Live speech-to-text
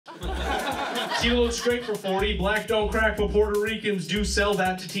Tito looks great for 40. Black don't crack, but Puerto Ricans do sell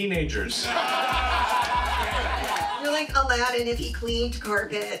that to teenagers. You're like Aladdin if he cleaned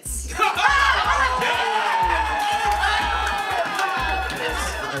carpets.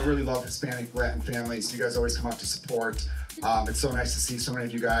 I really love Hispanic Latin families. You guys always come out to support. It's so nice to see so many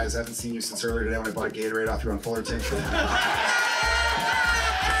of you guys. I haven't seen you since earlier today when I bought a Gatorade off you on Fullerton.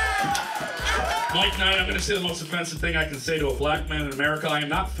 Mike Knight, I'm going to say the most offensive thing I can say to a black man in America. I am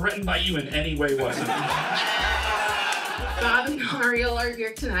not threatened by you in any way whatsoever. Bob and Ariel are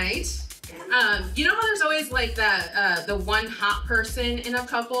here tonight. You know how there's always like that the one hot person in a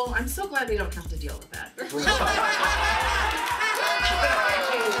couple? I'm so glad they don't have to deal with that.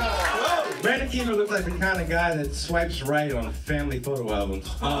 Brandon Kieffer looked like the kind of guy that swipes right on family photo albums.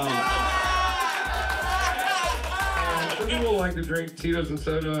 People like to drink Tito's and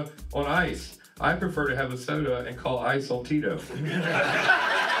soda on ice. I prefer to have a soda and call ice on Tito.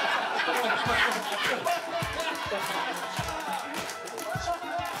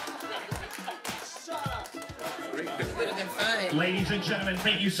 Ladies and gentlemen,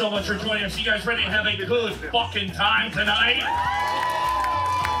 thank you so much for joining us. You guys ready to have a good fucking time tonight?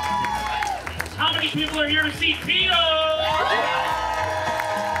 How many people are here to see Tito?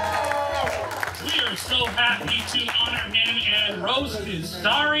 We are so happy to honor him and roast his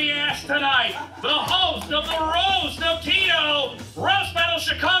sorry ass tonight. The host of the Roast of Tito, Roast Battle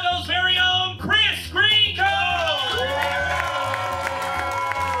Chicago's very own Grieco!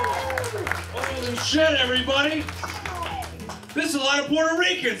 Holy shit, everybody! This is a lot of Puerto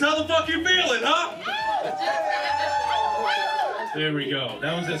Ricans. How the fuck you feeling, huh? There we go.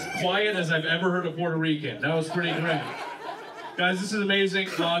 That was as quiet as I've ever heard a Puerto Rican. That was pretty great. Guys, this is amazing.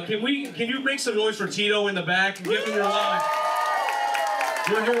 Can you make some noise for Tito in the back and give him your love?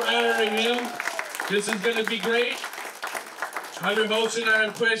 We're here honoring him. This is gonna be great. I'm your host and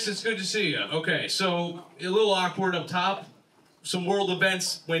I'm Chris. It's good to see you. Okay, so a little awkward up top. Some world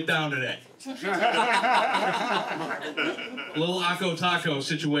events went down today. A little Akko Taco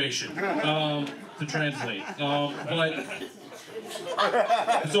situation to translate.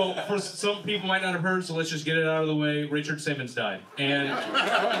 So for some people might not have heard, so let's just get it out of the way. Richard Simmons died, and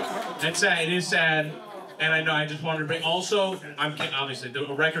that's sad. It is sad, and I know I just wanted to bring. Also, I'm obviously the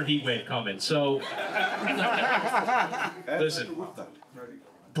record heat wave coming. So listen,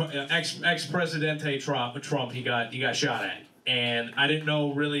 ex-presidente Trump, he got shot at. And I didn't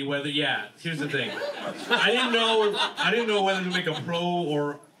know really whether. Yeah, here's the thing. I didn't know whether to make a pro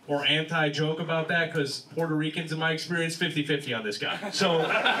or anti-joke about that, because Puerto Ricans, in my experience, 50-50 on this guy. So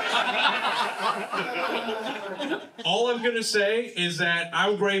all I'm gonna say is that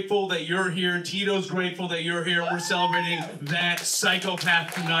I'm grateful that you're here. Tito's grateful that you're here. We're celebrating that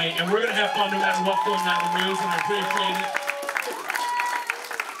psychopath tonight, and we're gonna have fun no matter what's going on in the news, and I appreciate it.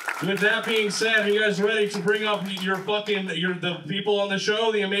 With that being said, are you guys ready to bring up the people on the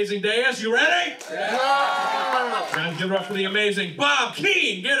show, the amazing Deus? You ready? Yeah! Guys, give it up for the amazing Bob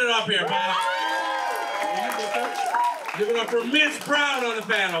Keane. Get it up here, Bob. Give it up for Ms. Brown on the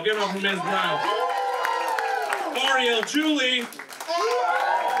panel. Give it up for Ms. Brown. Ariel Julie.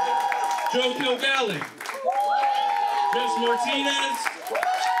 Joe Kilgallon. Jess Martinez.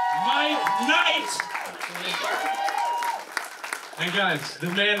 Mike Knight. And guys, the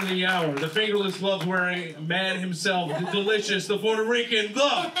man of the hour, the fingerless glove-wearing man himself, the delicious, the Puerto Rican,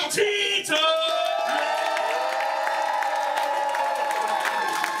 the Tito!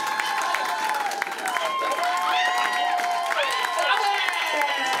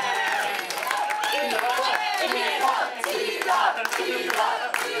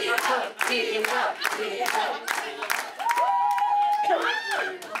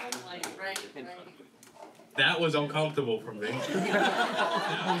 That was uncomfortable for me.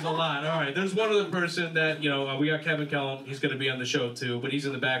 That was a lot. All right, there's one other person that, we got Kevin Kellam. He's going to be on the show too, but he's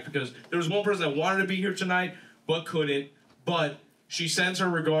in the back because there was one person that wanted to be here tonight but couldn't. But she sends her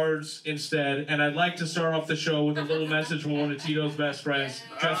regards instead, and I'd like to start off the show with a little message from one of Tito's best friends,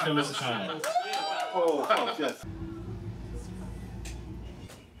 Jessica Misitano. Oh, Jess.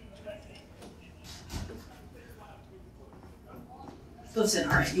 Listen,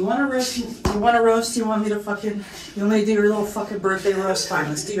 alright, you want me to fucking, you want me to do your little fucking birthday roast? Fine,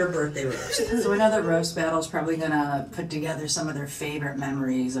 let's do your birthday roast. So we know that Roast Battle's probably gonna put together some of their favorite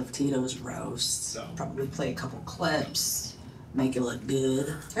memories of Tito's roasts. Probably play a couple clips, make it look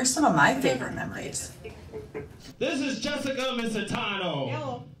good. Here's some of my favorite memories. This is Jessica Misitano.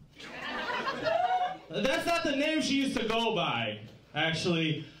 Hello. That's not the name she used to go by,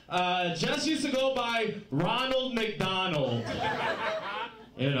 actually. Jess used to go by Ronald McDonald.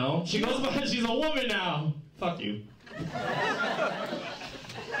 She goes by, she's a woman now. Fuck you.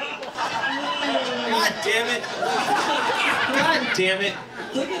 damn it. God damn it.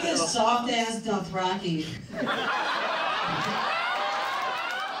 Look at this soft-ass Dothraki.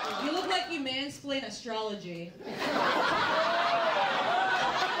 You look like you mansplain astrology.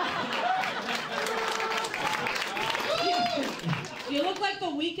 You look like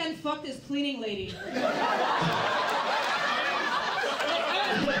the weekend fucked his cleaning lady. Hey,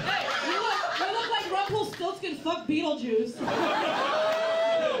 you look like Rumpelstiltskin fucked Beetlejuice.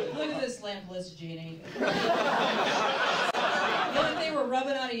 Look at this lampless genie. You look like they were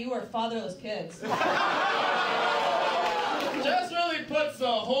rubbing out of you or fatherless kids. Jess really puts the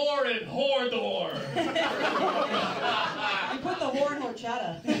whore in Hordor. You put the whore in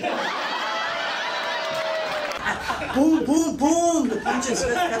horchata. Boom, boom, boom. The punches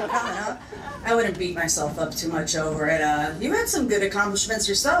kept coming, huh? I wouldn't beat myself up too much over it. You had some good accomplishments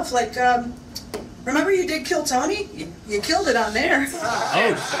yourself. Like, remember you did kill Tony? You killed it on there. Oh, shit. Oh,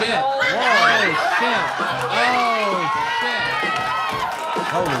 shit. Oh, shit.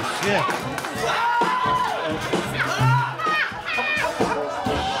 Holy shit.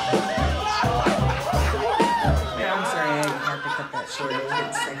 Short. I was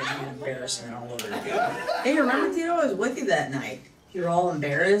getting second embarrassment all over again. Hey, remember Tito? I was with you that night. You were all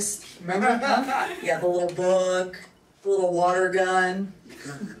embarrassed. Remember? Huh? You got the little book, the little water gun.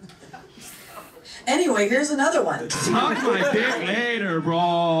 Anyway, here's another one. Suck my dick later,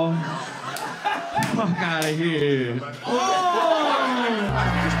 bro. Fuck out of here.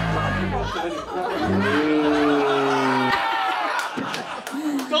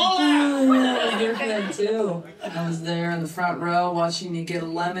 You're good too. I was there in the front row watching you get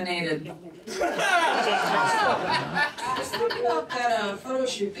eliminated. Just think about that photo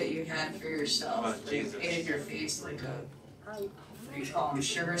shoot that you had for yourself. You painted your face like a, what do you call them,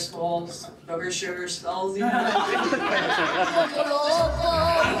 sugar skulls? Sugar skulls, you know?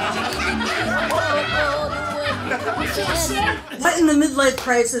 What in the midlife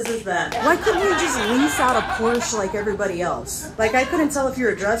crisis is that? Why couldn't you just lease out a Porsche like everybody else? Like, I couldn't tell if you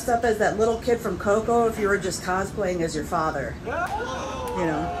were dressed up as that little kid from Coco, if you were just cosplaying as your father. You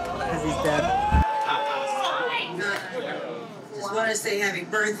know, because he's dead. Just want to say happy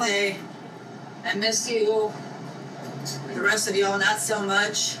birthday. I miss you. The rest of y'all, not so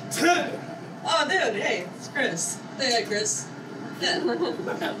much. Oh, dude, hey, it's Chris. Say hi, Chris. Yeah. And, you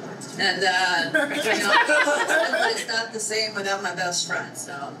know, it's not the same without my best friend,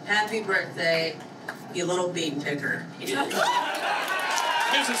 so happy birthday, you little bean picker.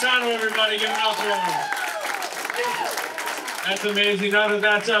 Misitano, everybody, give it up for him. That's amazing. Now that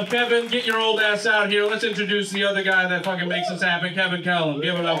that's up, Kevin, get your old ass out here. Let's introduce the other guy that fucking makes this happen, Kevin Kellam.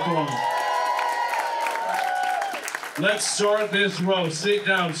 Give it up for him. Let's start this roast. Sit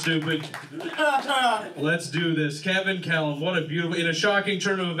down, stupid. Let's do this. Kevin Kellam, what a beautiful... In a shocking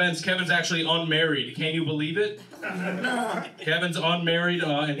turn of events, Kevin's actually unmarried. Can you believe it? Kevin's unmarried,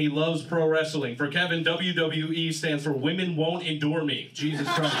 and he loves pro wrestling. For Kevin, WWE stands for Women Won't Endure Me. Jesus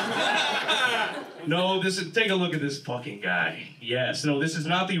Christ. No, this is... Take a look at this fucking guy. Yes, no, this is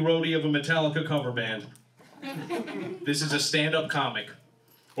not the roadie of a Metallica cover band. This is a stand-up comic.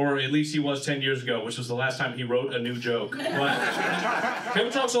 Or at least he was 10 years ago, which was the last time he wrote a new joke. But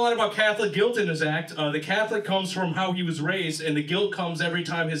Kevin talks a lot about Catholic guilt in his act. The Catholic comes from how he was raised, and the guilt comes every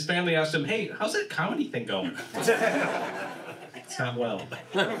time his family asks him, hey, how's that comedy thing going? It's not well.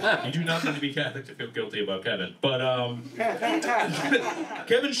 You do not need to be Catholic to feel guilty about Kevin. But,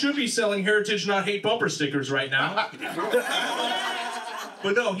 Kevin should be selling Heritage Not Hate bumper stickers right now.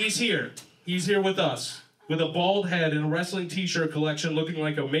 But no, he's here. He's here with us. With a bald head and a wrestling t-shirt collection looking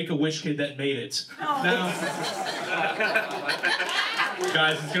like a Make-A-Wish kid that made it. Now,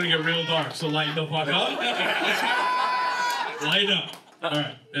 guys, it's gonna get real dark, so lighten the fuck up. Lighten up. All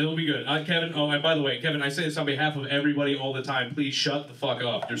right, it'll be good. Kevin, oh, and by the way, Kevin, I say this on behalf of everybody all the time. Please shut the fuck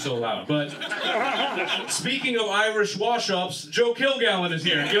up. You're so loud. But speaking of Irish wash-ups, Joe Kilgallon is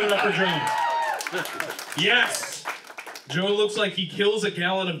here. Give it up for Joe. Yes. Joe looks like he kills a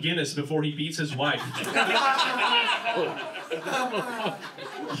gallon of Guinness before he beats his wife.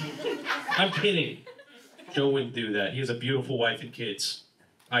 I'm kidding. Joe wouldn't do that. He has a beautiful wife and kids.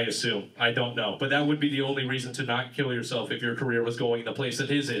 I assume. I don't know. But that would be the only reason to not kill yourself if your career was going the place that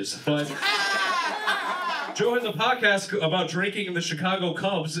his is. But Joe has a podcast about drinking in the Chicago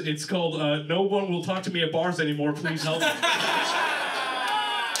Cubs. It's called No One Will Talk to Me at Bars Anymore. Please help me.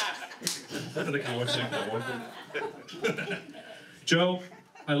 Joe,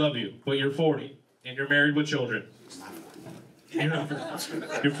 I love you, but you're 40, and you're married with children.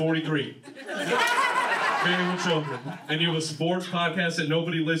 You're 43. favorite children. And you have a sports podcast that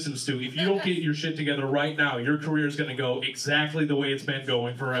nobody listens to. If you don't get your shit together right now, your career is going to go exactly the way it's been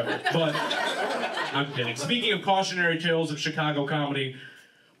going forever. But I'm kidding. Speaking of cautionary tales of Chicago comedy,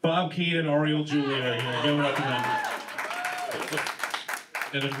 Bob Keane and Ariel Julie are here. Give it up to them.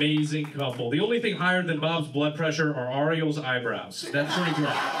 An amazing couple. The only thing higher than Bob's blood pressure are Ariel's eyebrows. That's pretty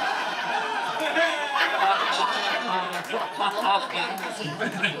great.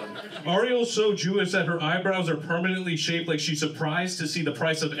 Ariel's so Jewish that her eyebrows are permanently shaped like she's surprised to see the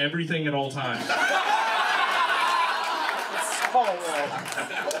price of everything at all times.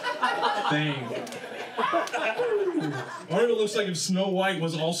 Dang. Ariel looks like if Snow White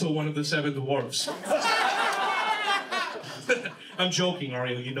was also one of the 7 dwarfs. I'm joking,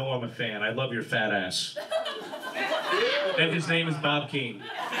 Ariel. You know I'm a fan. I love your fat ass. And his name is Bob Keane.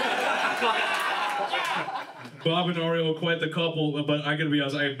 Bob and Ariel are quite the couple, but I gotta be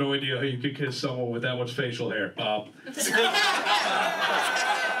honest, I have no idea how you could kiss someone with that much facial hair, Bob.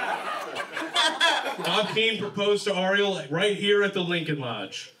 Bob Keane proposed to Ariel right here at the Lincoln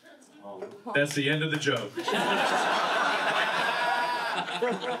Lodge. That's the end of the joke.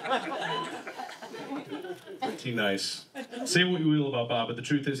 Pretty nice. Say what you will about Bob, but the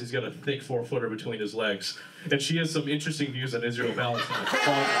truth is he's got a thick 4-footer between his legs. And she has some interesting views on Israel Palestine.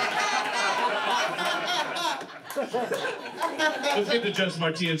 Let's get to Jess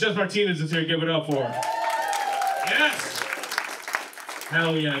Martinez. Jess Martinez is here. Give it up for her. Yes!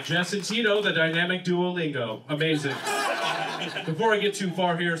 Hell yeah. Jess and Tito, the dynamic Duolingo. Amazing. Before I get too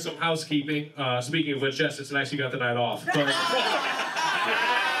far here, some housekeeping. Speaking of which, Jess, it's nice you got the night off. But...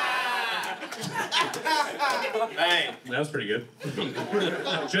 Hey. That was pretty good.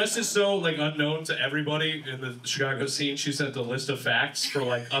 Jess is so like unknown to everybody in the Chicago scene. She sent a list of facts for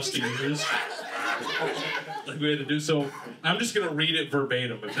like us to use. Like we had to do so. I'm just gonna read it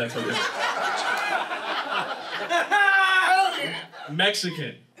verbatim if that's okay.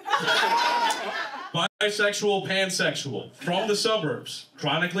 Mexican. Bisexual, pansexual, from the suburbs,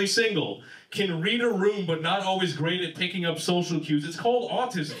 chronically single, can read a room but not always great at picking up social cues. It's called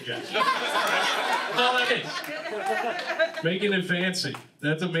autism, Jess. That's all that is. Making it fancy.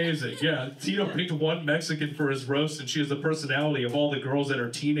 That's amazing. Yeah, Tito picked one Mexican for his roast, and she has the personality of all the girls that are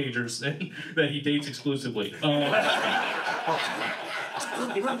teenagers and that he dates exclusively. I'm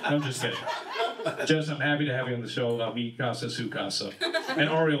just kidding. Jess, I'm happy to have you on the show. Mi casa, su casa. And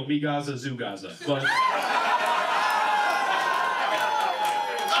Ariel, mi Gaza, zu Gaza. But...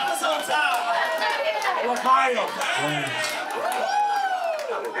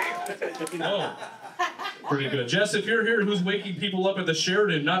 Oh, pretty good. Jess, if you're here, who's waking people up at the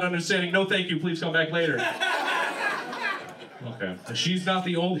Sheridan, not understanding, no thank you, please come back later. Okay. She's not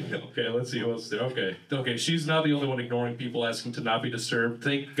the only... Okay, let's see who else there. Okay, she's not the only one ignoring people asking to not be disturbed.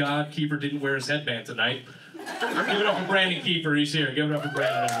 Thank God Kieffer didn't wear his headband tonight. Give it up for Brandon Kieffer. He's here. Give it up for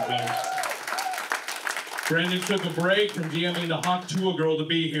Brandon, everybody. Brandon took a break from DMing the Hawk Tua girl to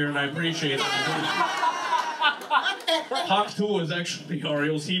be here, and I appreciate it. Hawk Tua is actually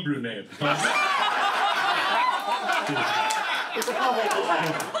Ariel's Hebrew name.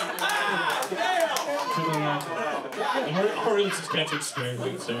 Ariel's just catching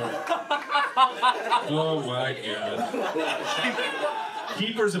strangling, sorry. Oh my God.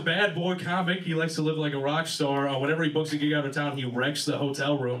 Kieffer's a bad boy comic. He likes to live like a rock star. Whenever he books a gig out of town, he wrecks the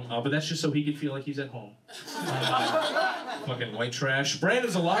hotel room. But that's just so he can feel like he's at home. Fucking white trash.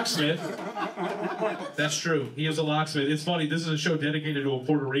 Brandon's a locksmith. That's true. He is a locksmith. It's funny. This is a show dedicated to a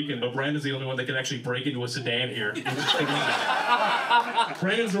Puerto Rican, but Brandon's the only one that can actually break into a sedan here.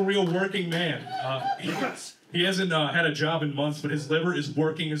 Brandon's a real working man. He hasn't had a job in months, but his liver is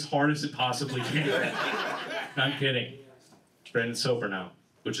working as hard as it possibly can. I'm kidding. Brandon's sober now,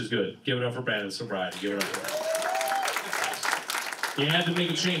 which is good. Give it up for Brandon's sobriety. Give it up for him. He had to make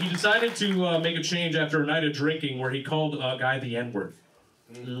a change. He decided to make a change after a night of drinking where he called a guy the N-word.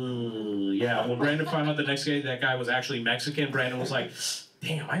 Yeah, when Brandon found out the next day that guy was actually Mexican, Brandon was like,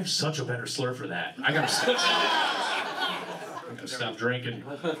 damn, I have such a better slur for that. I gotta stop drinking.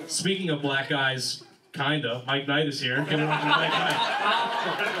 Speaking of black guys, kinda, Mike Knight is here. Give it up for Mike Knight.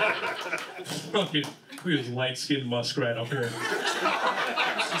 Fucking, look at his light-skinned muskrat up here.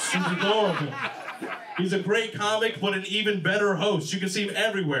 He's adorable. He's a great comic, but an even better host. You can see him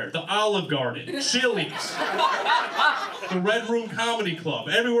everywhere. The Olive Garden, Chili's, the Red Room Comedy Club,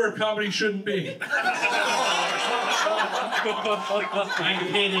 everywhere comedy shouldn't be. I'm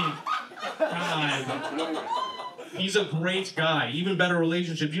kidding. God. He's a great guy. Even better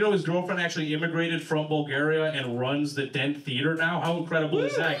relationship. You know his girlfriend actually immigrated from Bulgaria and runs the Dent Theater now? How incredible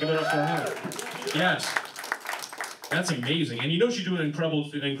is that? Give it up for him. Yes. That's amazing. And you know she's doing an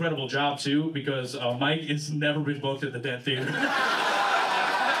incredible job, too, because Mike has never been booked at the Den Theater.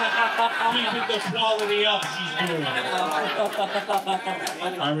 Keeping the quality up she's doing.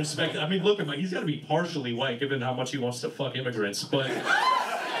 I respect it. I mean, look at Mike. He's got to be partially white, given how much he wants to fuck immigrants, but...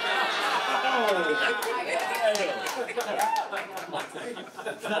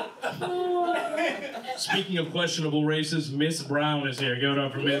 Speaking of questionable races, Miss Brown is here. Give it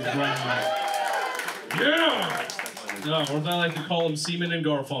up for Miss Brown. Yeah! No, or as I like to call him, Seaman and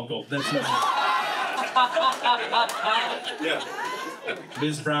Garfunkel. That's what yeah.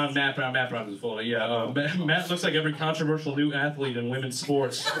 Ms. Brown, Matt Brown is full. Yeah, Matt looks like every controversial new athlete in women's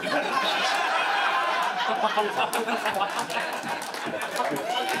sports.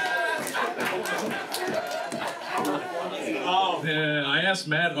 I asked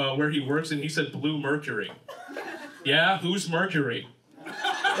Matt where he works, and he said Blue Mercury. Yeah, who's Mercury?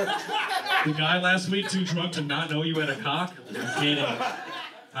 The guy last week too drunk to not know you had a cock? I'm kidding.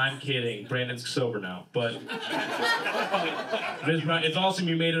 I'm kidding. Brandon's sober now, but it's awesome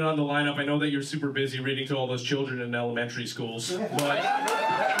you made it on the lineup. I know that you're super busy reading to all those children in elementary schools, but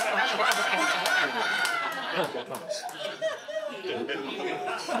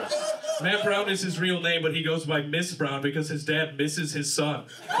Matt Brown is his real name, but he goes by Miss Brown because his dad misses his son.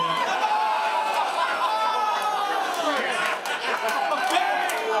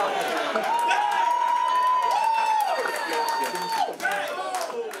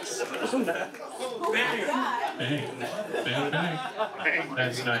 Bang.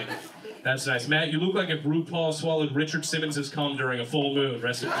 That's nice. That's nice. Matt, you look like if RuPaul swallowed Richard Simmons' cum during a full moon.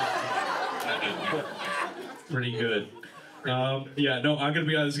 Rest in peace. Pretty good. Yeah, no, I'm gonna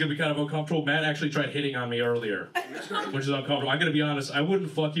be honest, this is gonna be kind of uncomfortable. Matt actually tried hitting on me earlier, which is uncomfortable. I'm gonna be honest, I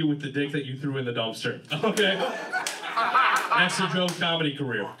wouldn't fuck you with the dick that you threw in the dumpster. Okay? That's the Joe's comedy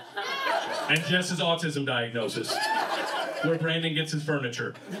career. And Jess's autism diagnosis. Where Brandon gets his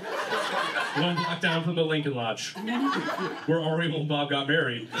furniture. One block down from the Lincoln Lodge. Where Ariel and Bob got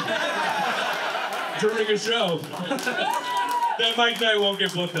married. During a show. That Mike Knight won't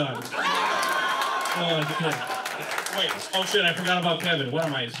get booked on. Oh, okay. Wait, oh shit, I forgot about Kevin. What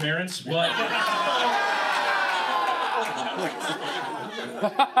am I, his parents? What?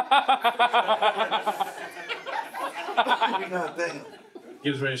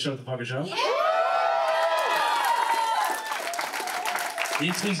 You guys ready to start the fucking show?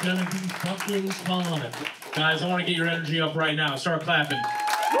 This is gonna be fucking fun. Guys, I want to get your energy up right now. Start clapping.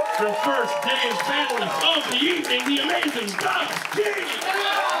 For the first day's panelist of the evening, the amazing Bob G!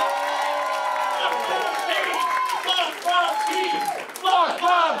 Fuck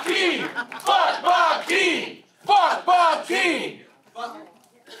Bob King! Fuck Bob King! Fuck Bob King!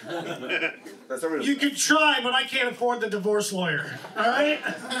 You can try, but I can't afford the divorce lawyer. All right?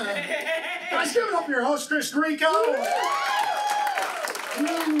 Guys, give it up for your host, Chris Grieco. You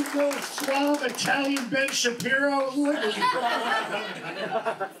little suave Italian Ben Shapiro. Look at you.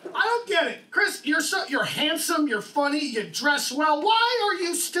 I don't get it. Chris, you're handsome, you're funny, you dress well. Why are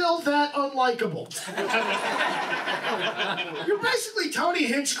you still that unlikable? You're basically Tony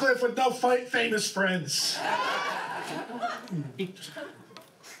Hinchcliffe with no famous friends.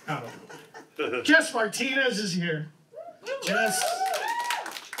 I don't know. Jess Martinez is here. Jess.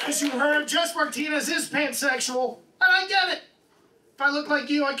 As you heard, Jess Martinez is pansexual, and I get it. If I look like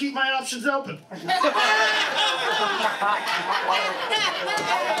you, I keep my options open.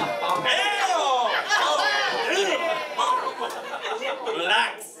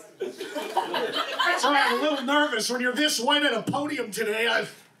 Relax. Sorry, I'm a little nervous. When you're this white at a podium today,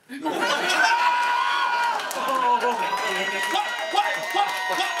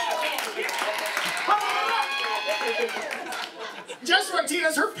 Jess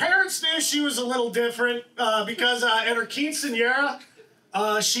Martinez, her parents knew she was a little different because at her quinceañera,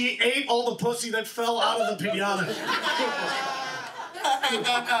 she ate all the pussy that fell out of the piñata. I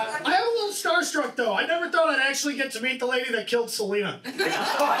am a little starstruck, though. I never thought I'd actually get to meet the lady that killed Selena. The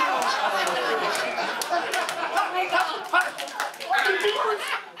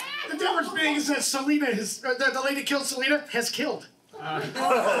difference being is that Selena is, the lady killed Selena has killed.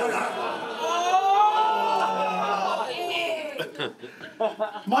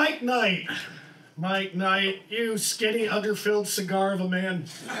 Mike Knight. Mike Knight, you skinny, underfilled cigar of a man.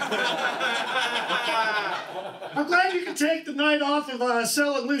 I'm glad you could take the night off of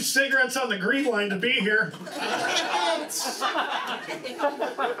selling loose cigarettes on the Green Line to be here.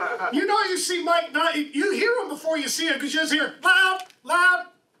 You know you see Mike Knight, you hear him before you see him because you just hear loud, loud,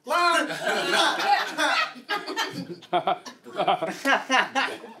 loud.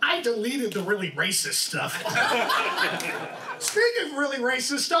 I deleted the really racist stuff. Speaking of really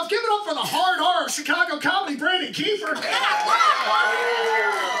racist stuff, give it up for the hard R of Chicago comedy, Brandon Kieffer.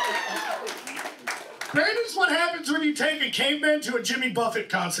 Brandon's what happens when you take a caveman to a Jimmy Buffett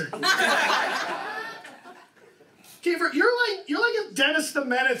concert. Kieffer, you're like if Dennis the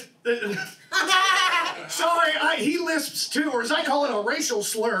Menace. Sorry, he lisps too, or as I call it, a racial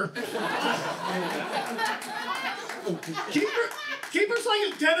slur. Kieffer's like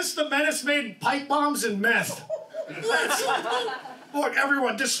if Dennis the Menace made pipe bombs and meth. Look,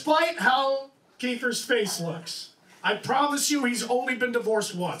 everyone, despite how Kieffer's face looks, I promise you he's only been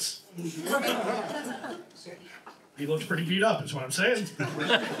divorced once. He looks pretty beat up, is what I'm saying.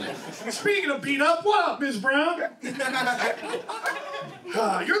 Speaking of beat up, what up, Ms. Brown? You're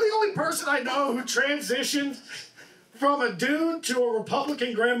the only person I know who transitioned from a dude to a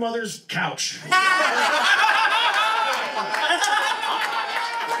Republican grandmother's couch.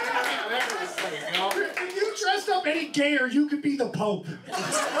 If you dressed up any gayer, you could be the Pope.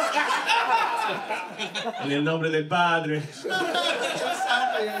 En el nombre del Padre.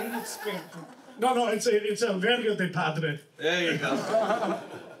 No, it's a Verga de Padre. There you go.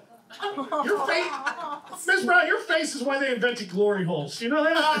 Your face, Miss Brown, your face is why they invented glory holes. You know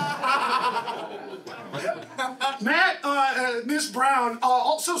that? Matt, Miss Brown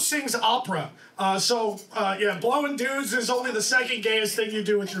also sings opera. Yeah, blowing dudes is only the second gayest thing you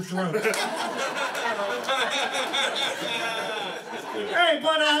do with your throat. Hey,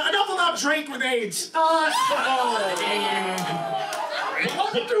 but enough about Drake with AIDS.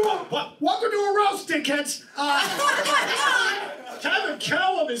 Welcome to a roast, dickheads. Kevin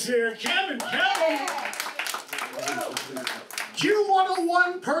Kellam is here. Kevin Kellam.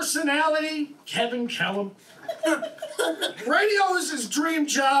 Q101 personality, Kevin Kellam. Radio is his dream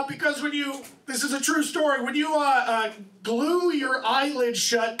job because this is a true story, when you glue your eyelids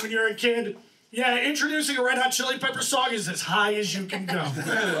shut when you're a kid, yeah, introducing a Red Hot Chili Pepper song is as high as you can go.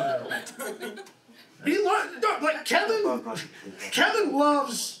 Kevin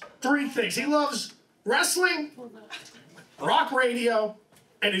loves three things. He loves wrestling, rock radio,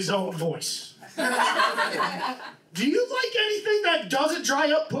 and his own voice. Do you like anything that doesn't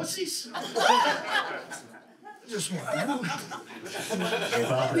dry up pussies? Just one. Hey,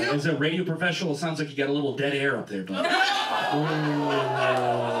 Bob, as a radio professional, it sounds like you got a little dead air up there, bud.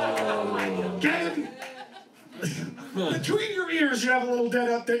 Kevin, between your ears, you have a little dead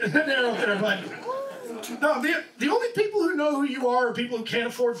air up there, bud. No, the only people who know who you are people who can't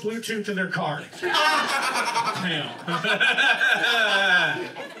afford Bluetooth in their car.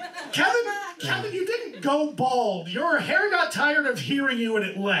 Kevin, you didn't go bald. Your hair got tired of hearing you and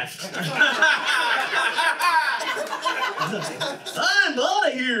it left. I'm out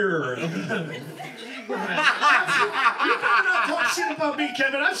of here. You better not talk shit about me,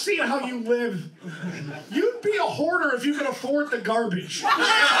 Kevin. I've seen how you live. You'd be a hoarder if you could afford the garbage.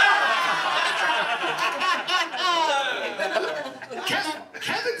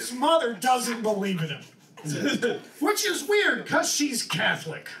 Kevin's mother doesn't believe in him. Which is weird, because she's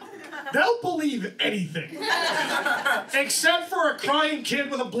Catholic. They'll believe anything. Except for a crying kid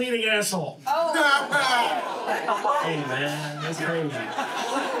with a bleeding asshole. Oh. Hey, man, that's crazy.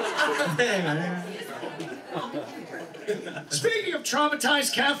 Hey, man. Speaking of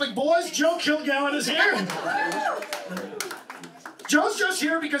traumatized Catholic boys, Joe Kilgallon is here. Joe's just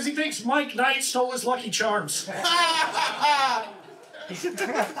here because he thinks Mike Knight stole his Lucky Charms.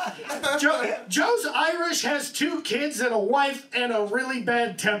 Joe's Irish, has 2 kids and a wife and a really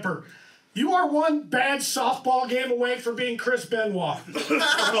bad temper. You are one bad softball game away from being Chris Benoit.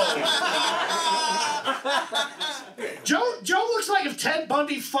 Joe looks like if Ted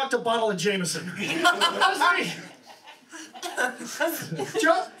Bundy fucked a bottle of Jameson.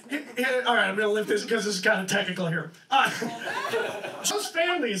 Joe, all right, I'm gonna lift this because this is kind of technical here. Joe's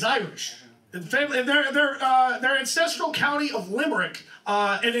family is Irish. Their ancestral county of Limerick.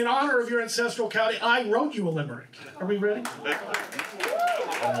 And in honor of your ancestral county, I wrote you a limerick. Are we ready?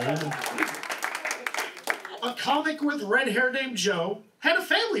 A comic with red hair named Joe had a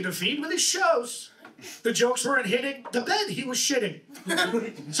family to feed with his shows. The jokes weren't hitting the bed he was shitting.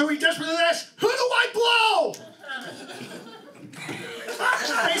 So he desperately asked, "Who do I blow?"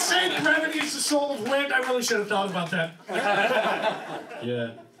 They say brevity is the soul of wind. I really should have thought about that.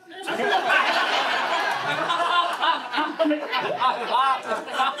 Yeah.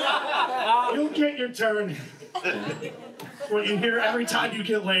 You'll get your turn. What you hear every time you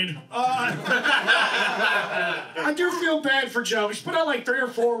get laid. I do feel bad for Joe. He's put out like 3 or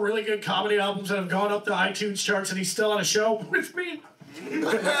 4 really good comedy albums that have gone up the iTunes charts, and he's still on a show with me.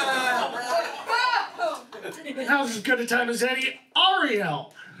 How's as good a time as any?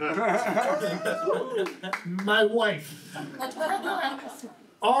 Ariel My wife.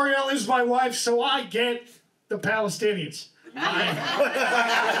 Ariel is my wife, so I get the Palestinians.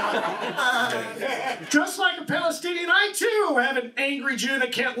 Just like a Palestinian, I too have an angry Jew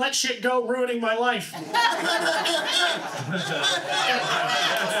that can't let shit go, ruining my life.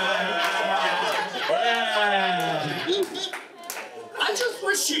 I just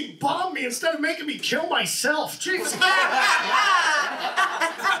wish she'd bomb me instead of making me kill myself. Jesus.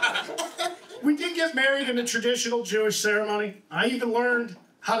 We did get married in a traditional Jewish ceremony. I even learned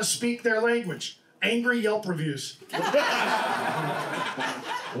how to speak their language. Angry Yelp reviews.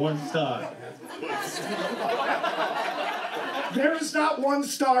 1 star. There is not 1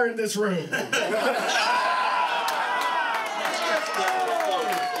 star in this room.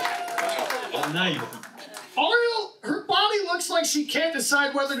 Nice. Ariel, her body looks like she can't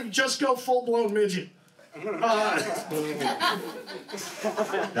decide whether to just go full-blown midget. That's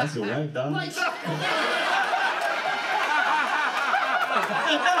the right, dog.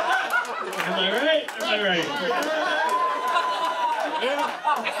 Am I right? Am I right?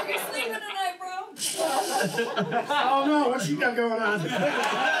 Are you sleeping tonight, bro? Oh no, what you got going on?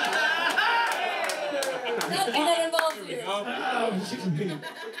 Nothing that involves you.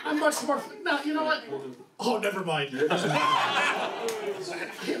 I'm much more. No, you know what? Oh, never mind. You have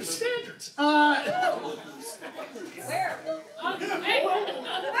standards. Where?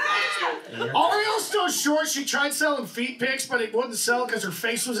 Ariel's so short, she tried selling feet pics, but it wouldn't sell because her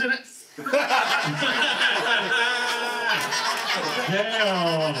face was in it.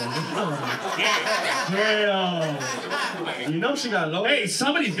 Damn. Damn. You know she got low. Hey,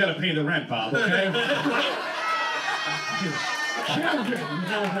 somebody's got to pay the rent, Bob, okay?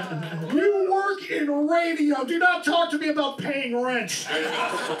 You work in radio. Do not talk to me about paying rent.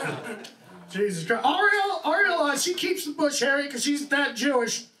 Jesus Christ. Ariel, she keeps the bush hairy because she's that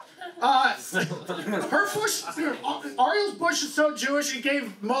Jewish. Her bush, Ariel's bush is so Jewish, he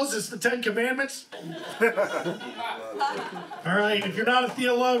gave Moses the 10 Commandments. All right, if you're not a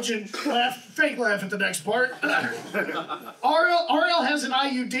theologian, fake laugh at the next part. Ariel has an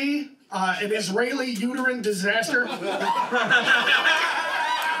IUD, an Israeli uterine disaster.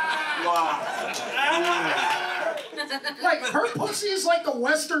 Like, her pussy is like the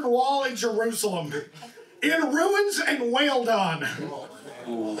Western Wall in Jerusalem. In ruins and wailed on.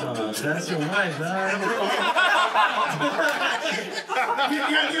 That's your wife, huh?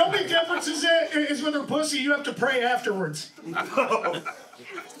 Yeah, the only difference is with her pussy, you have to pray afterwards.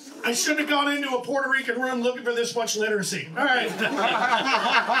 I shouldn't have gone into a Puerto Rican room looking for this much literacy. All right.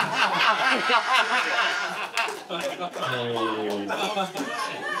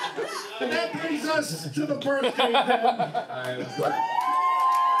 And that brings us to the birthday then.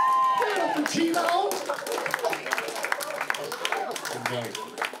 Tito.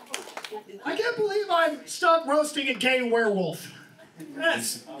 I can't believe I'm stuck roasting a gay werewolf.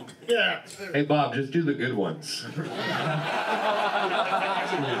 That's, yeah. Hey, Bob, just do the good ones.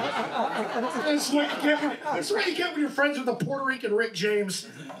 That's what you get when you're friends with a Puerto Rican Rick James.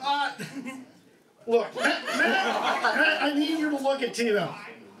 Look, Matt, I need you to look at Tito.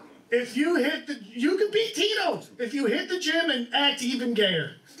 If you hit the, you can beat Tito if you hit the gym and act even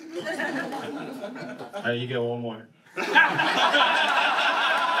gayer. All right, you get one more. You know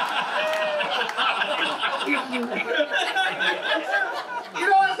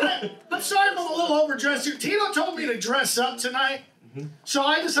what? I'm sorry if I'm a little overdressed here. Tito told me to dress up tonight, so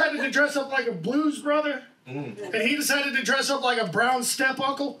I decided to dress up like a blues brother, and he decided to dress up like a brown step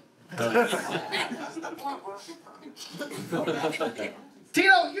uncle.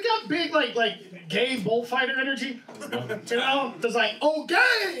 Tito, you got big like gay bullfighter energy. You know, it's like, oh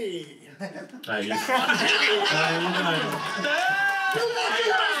gay.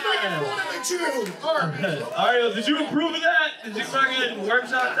 Ariel, did you approve of that? Did you fucking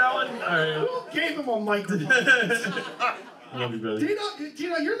workshop that one? Who gave him a microphone? Love you, brother.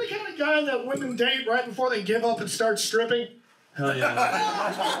 Tito, you're the kind of guy that women date right before they give up and start stripping. Hell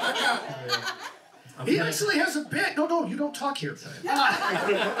yeah. He actually has a bit. No, you don't talk here. Tito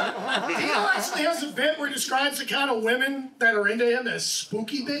actually has a bit where he describes the kind of women that are into him as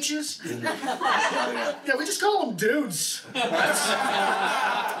spooky bitches. Yeah, we just call them dudes.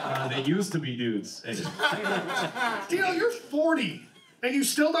 They used to be dudes. Tito, you're 40 and you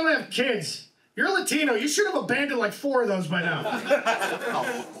still don't have kids. You're Latino. You should have abandoned like 4 of those by now.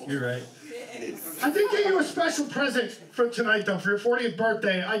 You're right. I did get you a special present for tonight, though, for your 40th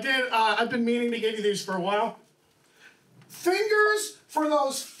birthday. I did. I've been meaning to give you these for a while. Fingers for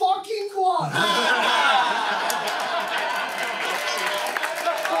those fucking gloves.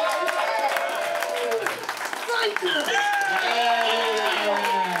 Thank you.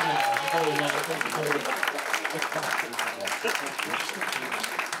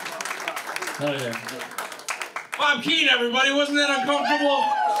 Oh, yeah. Bob Keane, everybody. Wasn't that uncomfortable?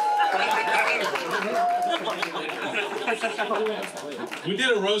 We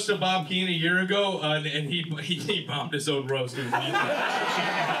did a roast of Bob Keane a year ago, and he bombed his own roast. You ready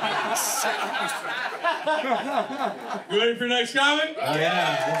for your next comic? Oh,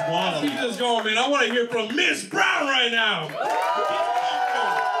 yeah. Let's Let's keep this going, man. I want to hear from Miss Brown right now.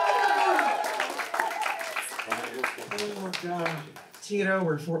 Oh, God.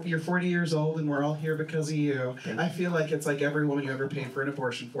 Tito, you're 40 years old and we're all here because of you. I feel like it's like every woman you ever paid for an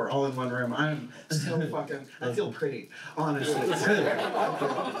abortion for, all in one room. I'm so fucking, I feel pretty, honestly.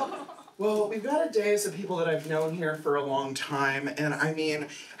 Well, we've got a dais of people that I've known here for a long time, and I mean,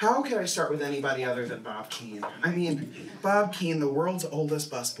 how could I start with anybody other than Bob Keane? I mean, Bob Keane, the world's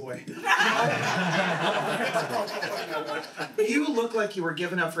oldest busboy. You look like you were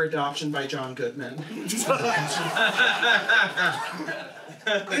given up for adoption by John Goodman.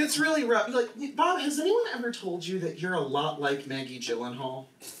 It's really rough. Like, Bob, has anyone ever told you that you're a lot like Maggie Gyllenhaal?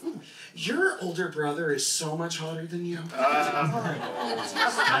 Your older brother is so much hotter than you.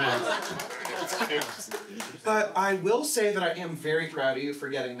 But I will say that I am very proud of you for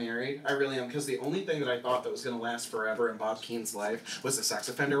getting married. I really am, because the only thing that I thought that was going to last forever in Bob Keane's life was the sex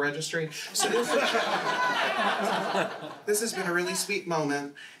offender registry. So this has been a really sweet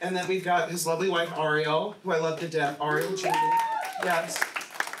moment. And then we've got his lovely wife, Ariel, who I love to death, Ariel Julie. Yes.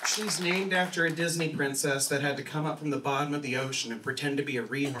 She's named after a Disney princess that had to come up from the bottom of the ocean and pretend to be a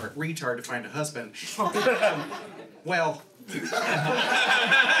retard to find a husband. Well.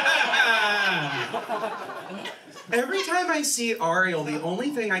 Every time I see Ariel, the only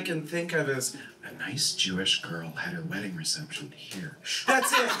thing I can think of is a nice Jewish girl had her wedding reception here.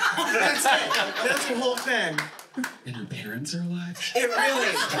 That's it. That's it. That's the whole thing. And her parents are alive? It really,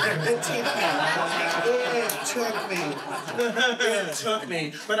 it took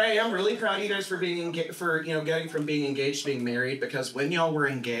me. But I am really proud of you guys for being getting from being engaged to being married, because when y'all were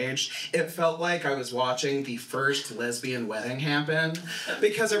engaged, it felt like I was watching the first lesbian wedding happen.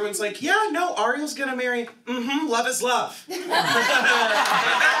 Because everyone's like, yeah, no, Ariel's gonna marry. Mm-hmm, love is love.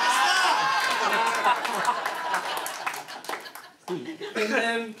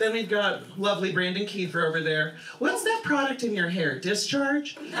 And then we've got lovely Brandon Kieffer over there. What's that product in your hair?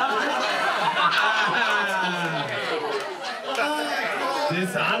 Discharge?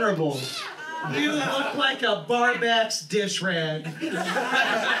 Dishonorable. You look like a Barbax dish rag.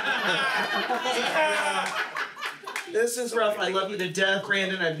 This is rough. I love you to death,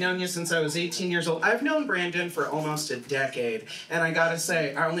 Brandon. I've known you since I was 18 years old. I've known Brandon for almost a decade. And I gotta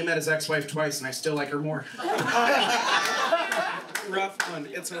say, I only met his ex-wife twice and I still like her more. Rough one.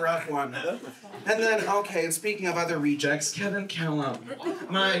 It's a rough one. And then, okay, and speaking of other rejects, Kevin Kellam.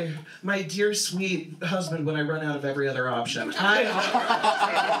 My dear sweet husband when I run out of every other option.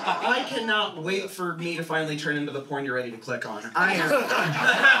 I cannot wait for me to finally turn into the porn you're ready to click on. I am.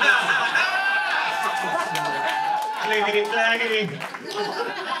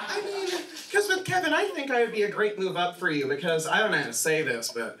 Because with Kevin, I think I would be a great move up for you, because I don't know how to say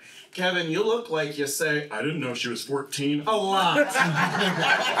this, but Kevin, you look like you say, I didn't know she was 14. A lot. A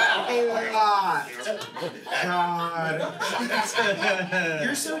lot. God.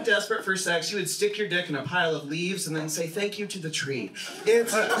 You're so desperate for sex, you would stick your dick in a pile of leaves and then say thank you to the tree.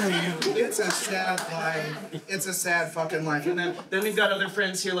 It's a sad life. It's a sad fucking life. And then we've got other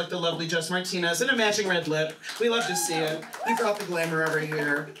friends here like the lovely Jess Martinez and a matching red lip. We love to see it. We brought the glamour over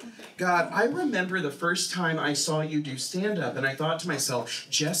here. God, I remember the first time I saw you do stand-up, and I thought to myself,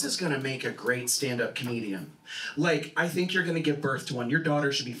 Jess is gonna make a great stand-up comedian. Like, I think you're gonna give birth to one. Your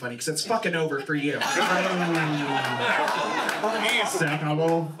daughter should be funny, because it's fucking over for you.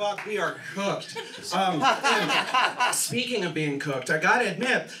 Fuck, we are cooked. Speaking of being cooked, I gotta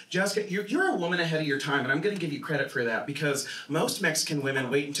admit, Jessica, you're a woman ahead of your time, and I'm gonna give you credit for that, because most Mexican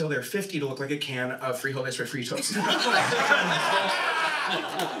women wait until they're 50 to look like a can of frijoles refritos.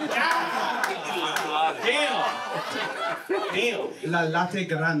 Damn. La latte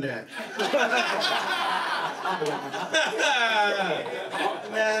grande.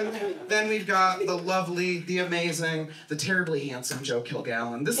 Then we've got the lovely, the amazing, the terribly handsome Joe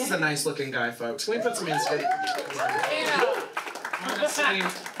Kilgallon. This is a nice looking guy, folks. Can we put some instant? Honestly,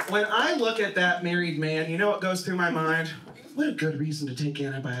 when I look at that married man, you know what goes through my mind? What a good reason to take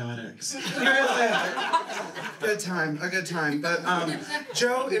antibiotics. Good time, a good time. But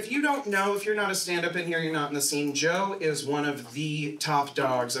Joe, if you don't know, if you're not a stand-up in here, you're not in the scene, Joe is one of the top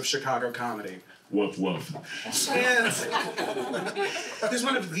dogs of Chicago comedy. Woof woof. And he's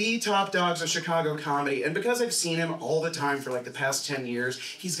one of the top dogs of Chicago comedy. And because I've seen him all the time for like the past 10 years,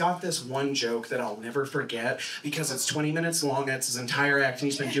 he's got this one joke that I'll never forget because it's 20 minutes long and it's his entire act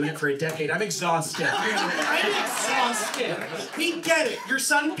and he's been doing it for a decade. I'm exhausted. I'm exhausted. We get it. Your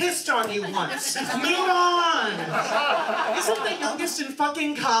son pissed on you once. Move on. Isn't the youngest in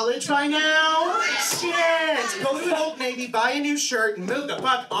fucking college by now? Shit. Go to an Old Navy, buy a new shirt, and move the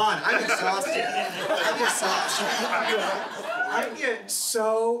fuck on. I'm exhausted. I get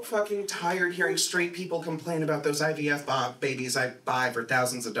so fucking tired hearing straight people complain about those IVF babies I buy for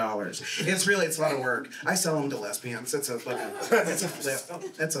thousands of dollars. It's a lot of work. I sell them to lesbians. It's a flip. It's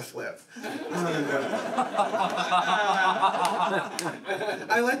a flip.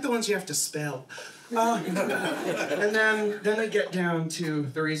 I like the ones you have to spell. And then I get down to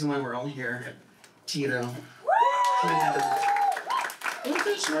the reason why we're all here. Tito. What's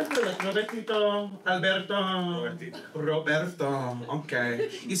that short for? Like Robertito, Alberto, Roberto. Okay.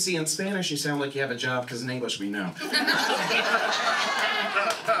 You see, in Spanish, you sound like you have a job, because in English, we know.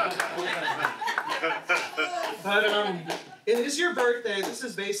 But, it is your birthday. This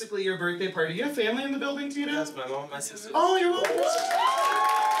is basically your birthday party. You have family in the building, Tito? Yes, my mom, my sister. Oh, your mom.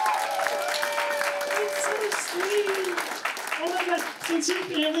 That's so sweet. Oh my God, since your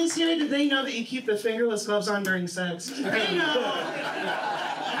family's here, did they know that you keep the fingerless gloves on during sex? They know.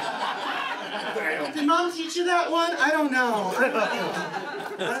 Did Mom teach you that one? I don't know. I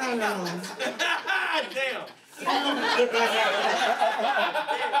don't know. Damn.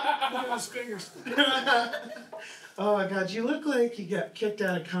 Oh my God, you look like you got kicked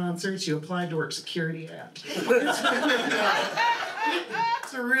out of concerts, you applied to work security at.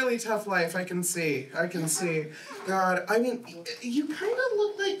 It's a really tough life, I can see. God, I mean, you kind of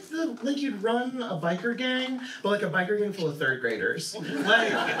look like you'd run a biker gang, but like a biker gang full of third graders.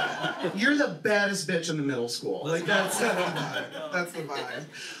 Like, you're the baddest bitch in the middle school. Like, that's the vibe.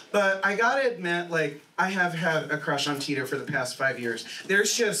 But I gotta admit, like, I have had a crush on Tito for the past 5 years.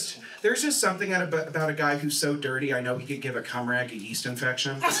 There's just something about a guy who's so dirty, I know he could give a cum rag a yeast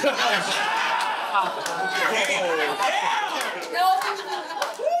infection.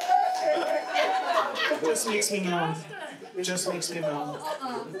 Just makes me moan.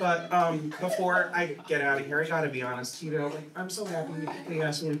 But before I get out of here, I gotta be honest, Tito. Like, I'm so happy they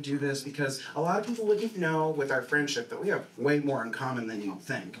asked me to do this because a lot of people wouldn't know with our friendship that we have way more in common than you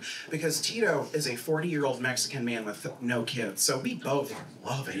think. Because Tito is a 40-year-old Mexican man with no kids, so we both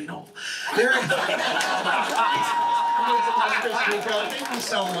love anal. Thank you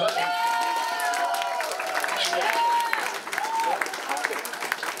so much.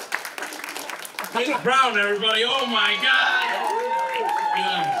 Chris Brown, everybody. Oh my God.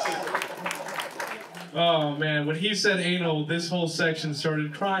 Yes. Oh man, when he said anal, this whole section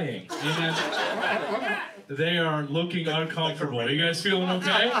started crying. And they are looking uncomfortable. Are you guys feeling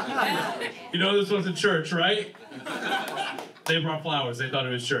okay? You know this wasn't church, right? They brought flowers. They thought it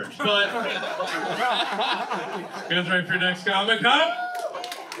was church. But you guys ready for your next comic, huh?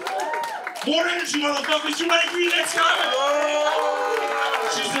 More energy, motherfuckers. You ready for your next comic?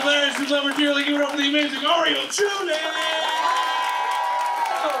 She's hilarious. We love her dearly. Give it up for the amazing Ariel Julie.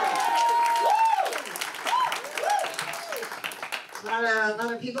 A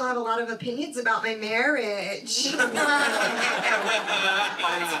lot of people have a lot of opinions about my marriage. It's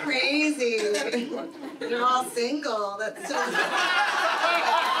crazy. They're all single. That's so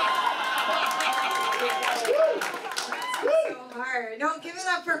hard. No, give it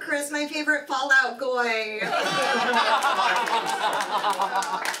up for Chris, my favorite Fallout guy.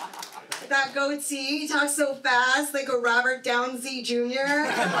 That goatee, he talks so fast, like a Robert Downey Jr.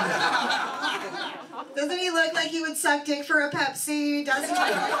 Doesn't he look like he would suck dick for a Pepsi? Doesn't he?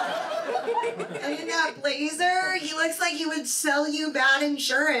 And in that blazer, he looks like he would sell you bad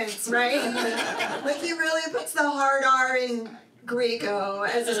insurance, right? Like he really puts the hard R in Grieco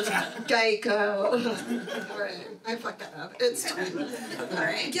as a Geico. Alright, I fucked that up. It's time.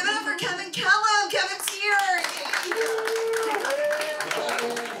 Alright, give it up for Kellam. Kevin's here!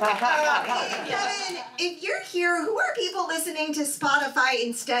 Kevin, if you're here, who are people listening to Spotify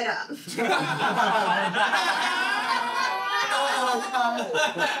instead of? No,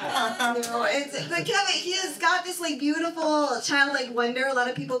 but Kevin, he has got this like beautiful childlike wonder. A lot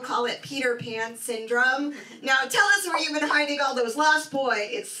of people call it Peter Pan syndrome. Now tell us where you've been hiding all those lost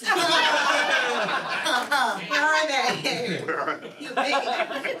boys. Where are they?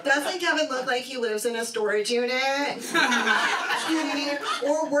 Doesn't Kevin look like he lives in a storage unit?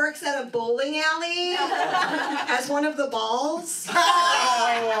 Or works at a bowling alley as one of the balls?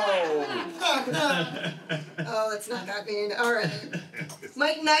 Oh, it's not that mean. All right.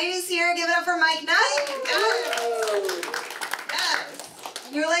 Mike Knight is here. Give it up for Mike Knight. Yes.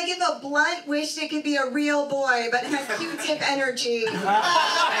 You're like if a blunt wished it could be a real boy, but had Q-tip energy.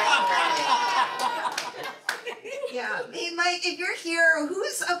 Yeah. Hey, Mike, if you're here,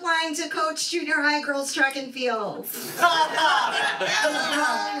 who's applying to coach junior high girls track and field?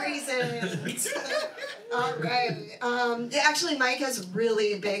 Wrong reasons. All right. Actually, Mike has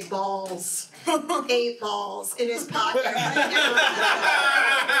really big balls. 8 balls in his pocket right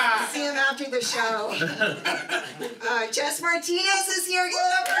now. See him after the show. Jess Martinez is here. Give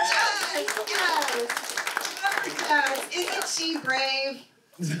it up for Jess. Yes. Isn't she brave?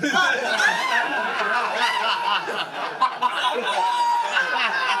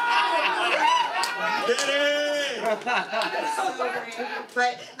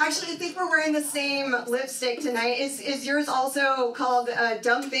 But actually, I think we're wearing the same lipstick tonight. Is yours also called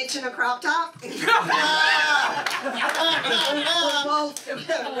Dumb Bitch in a Crop Top? We're both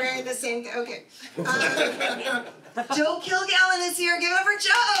wearing the same thing. Okay. Joe Kilgallon is here. Give it up for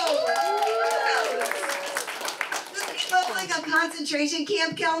Joe. Doesn't he look like a concentration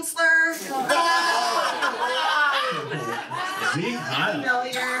camp counselor?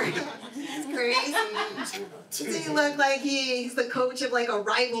 Familiar. It's crazy. Does he look like he's the coach of like a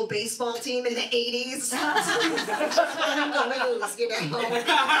rival baseball team in the 80s?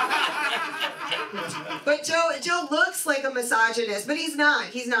 But Joe looks like a misogynist, but he's not.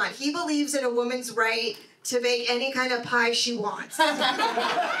 He's not. He believes in a woman's right to make any kind of pie she wants.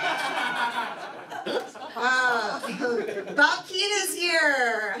 Bob Keane is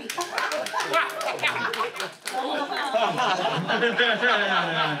here.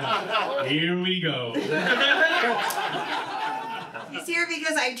 Here we go. He's here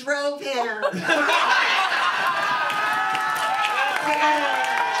because I drove him.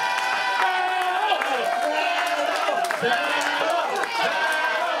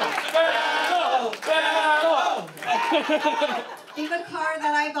 In the car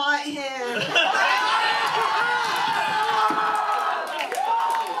that I bought him.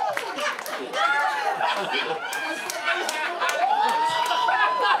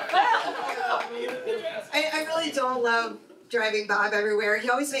 I really don't love driving Bob everywhere. He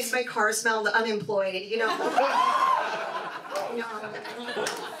always makes my car smell unemployed, you know?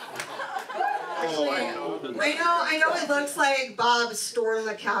 I know it looks like Bob stormed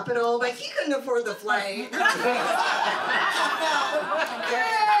the Capitol, but he couldn't afford the flight.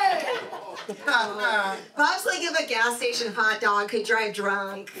 Bob's like if a gas station hot dog could drive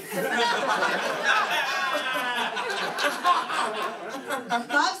drunk.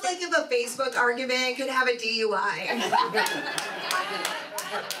 Bob's like if a Facebook argument could have a DUI.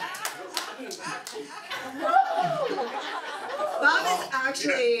 Bob is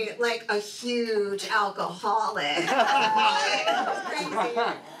actually like a huge alcoholic. Crazy.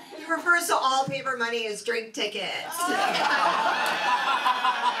 He refers to all paper money as drink tickets.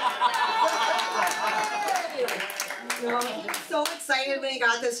 He's so excited when he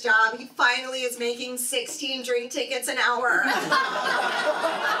got this job. He finally is making 16 drink tickets an hour.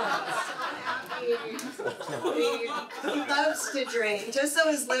 He loves to drink, just so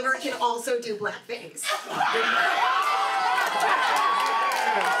his liver can also do blackface.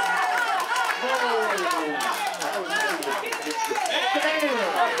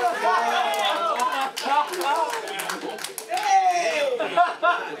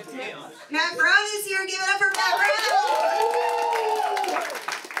 Matt Brown is here. Give it up for Matt Brown.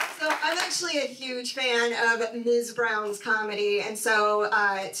 So I'm actually a huge fan of Ms. Brown's comedy, and so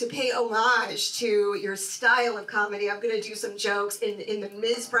to pay homage to your style of comedy, I'm going to do some jokes in the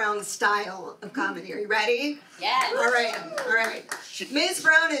Ms. Brown style of comedy. Are you ready? Yes. All right. Ms.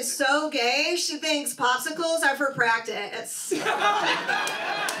 Brown is so gay, she thinks popsicles are for practice.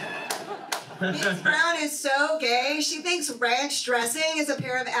 Ms. Brown is so gay, she thinks ranch dressing is a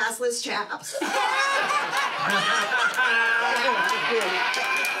pair of assless chaps.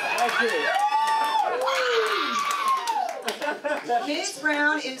 Ms.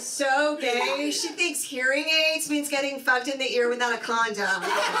 Brown is so gay, she thinks hearing aids means getting fucked in the ear without a condom.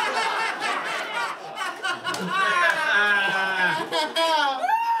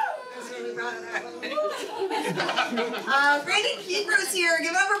 Brandon Kieffer's here.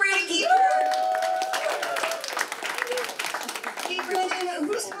 Give it up for Brandon Kieffer. Hey, Brandon,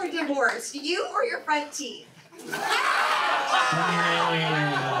 who's more divorced, you or your front teeth?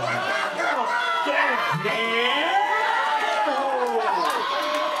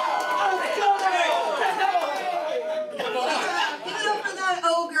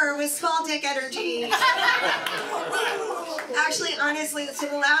 With small dick energy. Actually, honestly, so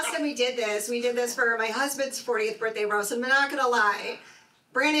the last time we did this for my husband's 40th birthday roast, and I'm not gonna lie,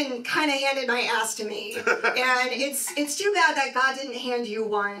 Brandon kind of handed my ass to me, and it's too bad that God didn't hand you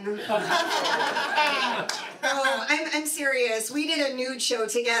one. Oh, I'm serious. We did a nude show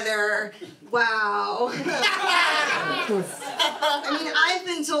together. Wow. I mean, I've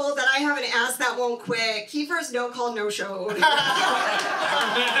been told that I have an ass that won't quit. Kieffer's no call, no show.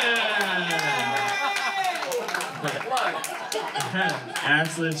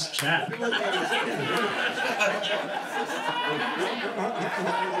 Assless chat.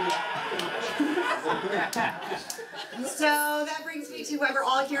 So that brings me to whoever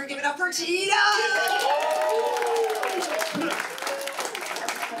all here, give it up for Tito!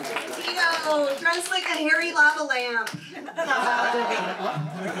 Tito, dressed like a hairy lava lamp. You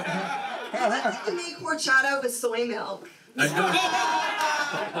look like you make horchata with soy milk.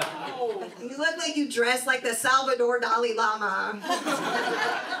 You look like you dress like the Salvador Dalai Lama.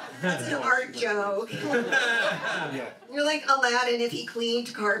 That's an art joke. You're like Aladdin if he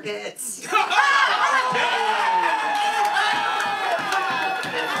cleaned carpets.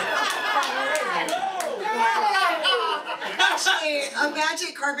 Actually, a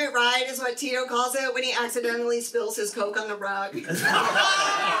magic carpet ride is what Tito calls it when he accidentally spills his Coke on the rug.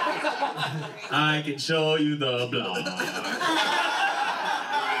 I can show you the block.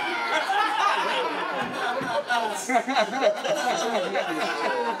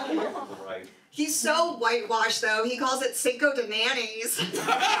 He's so whitewashed, though. He calls it Cinco de Mayonnaise.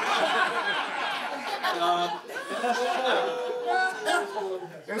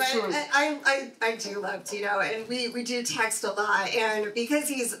 But I do love Tito, and we do text a lot, and because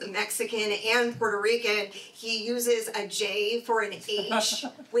he's Mexican and Puerto Rican, he uses a J for an H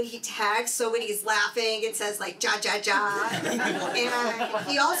when he texts, so when he's laughing, it says like ja ja ja. And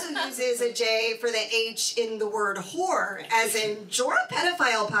he also uses a J for the H in the word whore, as in, you're a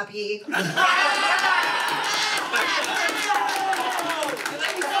pedophile puppy.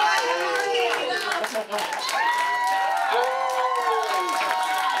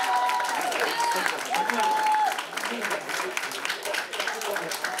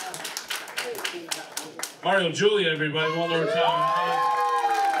 Ariel Julie, everybody, one more time.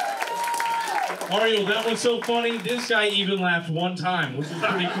 Ariel, that was so funny. This guy even laughed one time, which is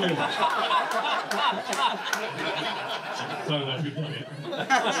pretty cool. Talking about people.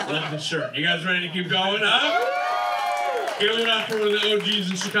 Love the shirt. You guys ready to keep going? Give it up for one of the OGs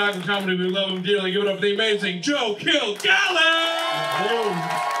in Chicago comedy. We love him dearly. Give it up for the amazing Joe Kilgallon!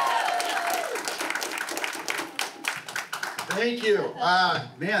 Thank you.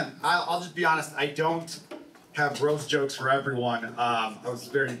 Man, I'll just be honest. I don't have roast jokes for everyone. I was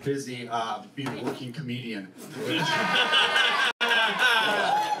very busy being a working comedian.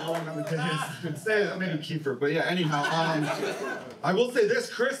 Say that, maybe Kieffer, but yeah, anyhow. I will say this,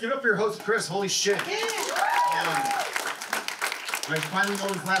 Chris, give it up for your host, Chris. Holy shit. I finally know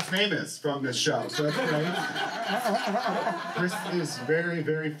what his last name is from this show, so that's great. Chris is very,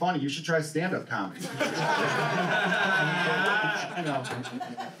 very funny. You should try stand-up comedy. You know,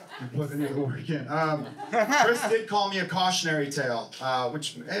 put any of the work in. Chris did call me a cautionary tale,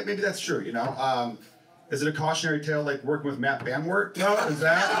 which maybe that's true. You know, is it a cautionary tale like working with Matt Banwart? No, is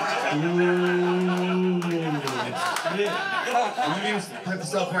that? You need to put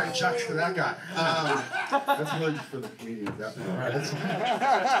yourself writing checks to that guy. That's really just for the comedians.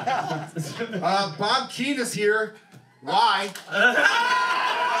 Right, Bob Keane is here. Why?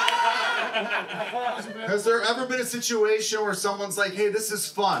 Has there ever been a situation where someone's like, hey, this is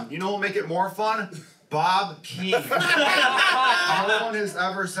fun. You know what'll make it more fun? Bob Keane. No one has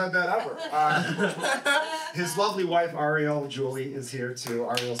ever said that ever. His lovely wife, Ariel Julie, is here too.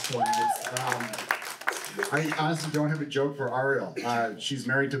 Ariel's so nice. I honestly don't have a joke for Ariel. She's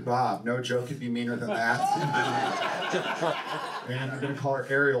married to Bob. No joke could be meaner than that. And I'm going to call her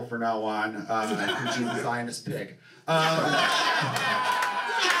Ariel from now on, because she's a Zionist pig.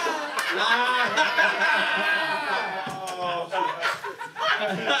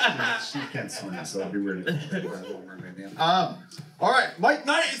 She can't swim, so I'll be ready. All right, Mike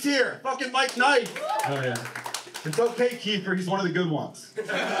Knight is here. Fucking Mike Knight. Oh, yeah. It's okay, Kieffer. He's one of the good ones. It's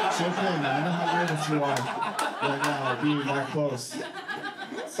okay, man. I know how nervous you are right now, being that close.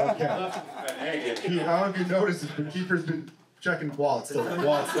 It's okay. I don't know if you noticed it, but Kieffer's been checking wallets. So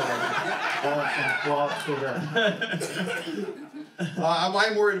wallets still there.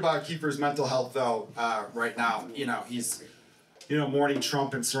 I'm worried about Kieffer's mental health, though, right now. You know, he's, mourning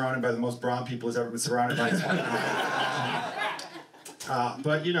Trump and surrounded by the most brown people he's ever been surrounded by.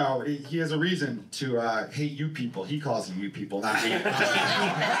 But, he has a reason to hate you people. He calls you people, not me. His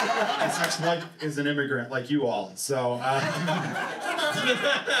ex-wife is an immigrant like you all, so... I'm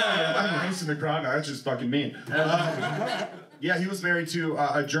nice in the crowd now. That's just fucking mean. Yeah, he was married to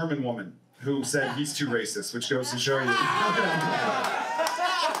a German woman who said he's too racist, which goes to show you.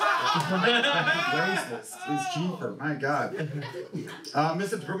 Racist is Kieffer, my God.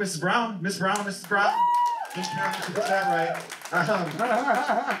 Mrs. Brown. Just put that right.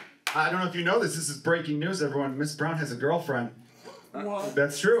 I don't know if you know this. This is breaking news, everyone. Miss Brown has a girlfriend. What?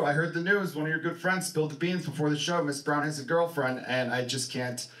 That's true. I heard the news. One of your good friends spilled the beans before the show. Miss Brown has a girlfriend, and I just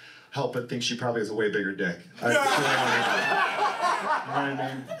can't help but think she probably has a way bigger dick. You know what I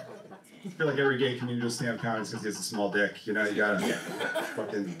mean? I feel like every gay community does stand-up comedy because he has a small dick. You know, you gotta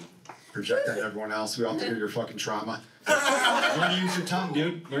fucking project that to everyone else. We all have to do your fucking trauma. Learn to use your tongue,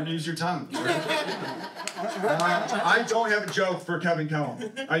 dude. Learn to use your tongue. I don't have a joke for Kevin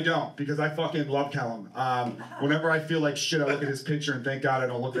Kellam. I don't, because I fucking love Kellam. Whenever I feel like shit, I look at his picture and thank God I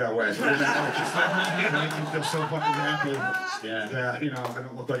don't look that way. It makes me feel so fucking happy that, you know, I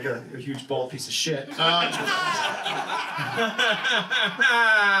don't look like a huge bald piece of shit.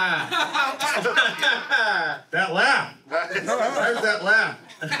 That laugh. There's that laugh.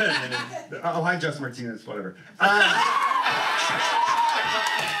 Oh, hi, Jess Martinez, whatever.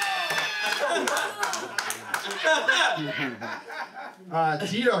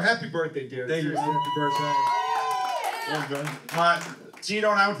 Tito, happy birthday, dude. Thank you. Happy birthday. Tito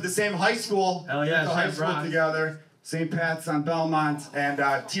and I went to the same high school. Hell yeah, high school together. St. Pat's on Belmont. And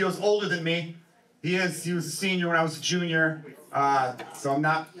Tito's older than me. He was a senior when I was a junior. So I'm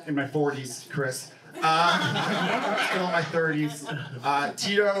not in my 40s, Chris. Still in my 30s.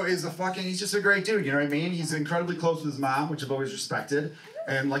 Tito is he's just a great dude, you know what I mean? He's incredibly close with his mom, which I've always respected.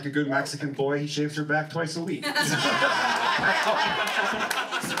 And like a good Mexican boy, he shaves her back twice a week.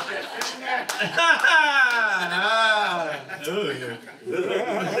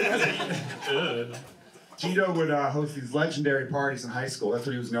 Tito would host these legendary parties in high school. That's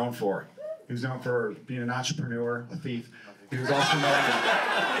what he was known for. He was known for being an entrepreneur, a thief. He was also known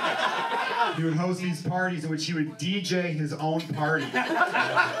he would host these parties in which he would DJ his own party.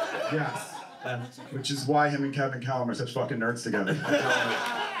 Yes. Which is why him and Kevin Kellam are such fucking nerds together.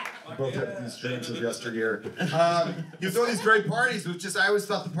 We both have these dreams of yesteryear. You throw these great parties, which I always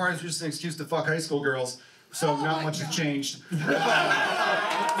thought the parties were just an excuse to fuck high school girls. So not much has changed.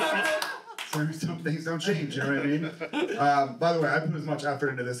 Some things don't change, you know what I mean? By the way, I put as much effort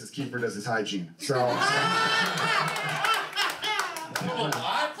into this as Kieffer does his hygiene. So.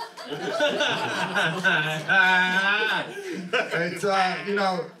 It's you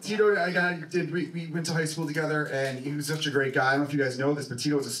know, Tito we went to high school together, and he was such a great guy. I don't know if you guys know this, but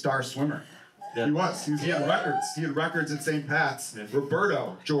Tito was a star swimmer. Yeah. He had records. He had records at St. Pat's. Yeah.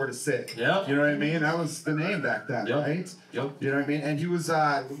 Roberto Jordan Sick. Yeah. You know what I mean? That was the name back then, right? Yep. You know what I mean? And he was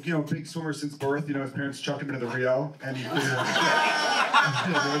you know, big swimmer since birth. You know, his parents chucked him into the Rio, and he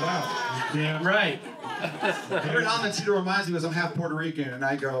yeah, right. Every now and then Tito reminds me, I'm half Puerto Rican, and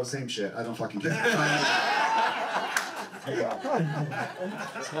I go, same shit. I don't fucking care.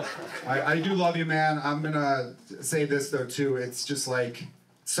 I do love you, man. I'm gonna say this though too. It's just like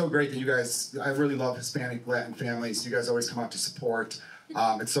so great that you guys. I really love Hispanic Latin families. You guys always come out to support.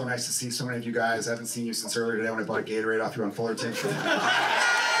 It's so nice to see so many of you guys. I haven't seen you since earlier today when I bought a Gatorade off you on Fullerton.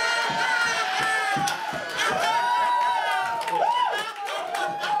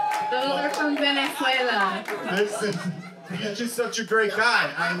 Those are from Venezuela. He's just such a great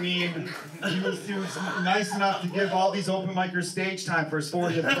guy. I mean, he was nice enough to give all these open micers stage time for his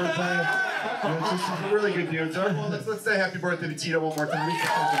 40th birthday. You know, he's a really good dude. So well, let's say happy birthday to Tito one more time.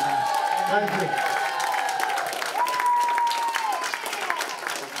 Thank you.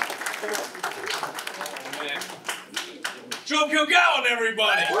 Joe Kilgallon,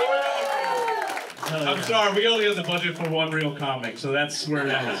 everybody! I'm sorry, we only have the budget for one real comic, so that's where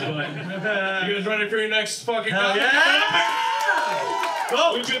it is. But, you guys ready for your next fucking comic? Yeah!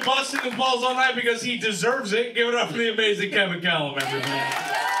 Well, we've been busting his balls all night because he deserves it. Give it up for the amazing Kevin Kellam, everybody.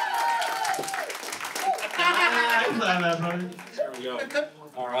 There we go.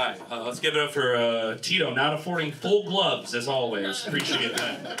 All right, let's give it up for Tito, not affording full gloves, as always. Appreciate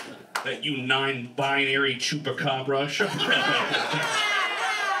that. That you non-binary chupacabra.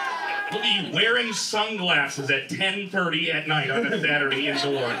 Look at you wearing sunglasses at 10:30 at night on a Saturday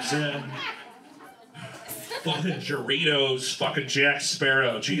indoors. Fucking Doritos, fucking Jack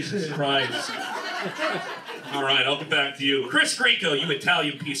Sparrow. Jesus Christ. All right, I'll get back to you. Chris Grieco, you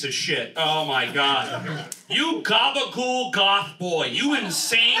Italian piece of shit. Oh my God. You gabagool goth boy. You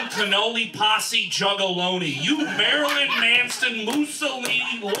insane cannoli posse juggaloni. You Marilyn Manson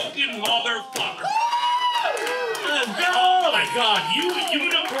Mussolini looking motherfucker. Oh my God, you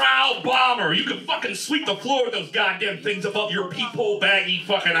unibrow bomber. You can fucking sweep the floor with those goddamn things above your peephole baggy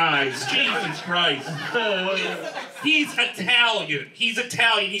fucking eyes. Jesus Christ. He's Italian. He's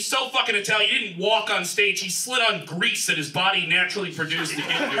Italian. He's so fucking Italian. He didn't walk on stage. He slid on grease that his body naturally produced to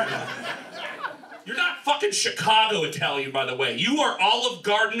get here. You're not fucking Chicago Italian, by the way. You are Olive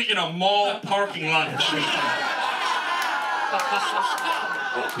Garden in a mall parking lot.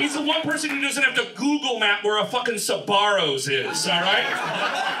 He's the one person who doesn't have to Google map where a fucking Sbarro's is, all right?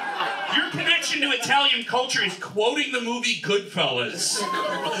 Your connection to Italian culture is quoting the movie Goodfellas.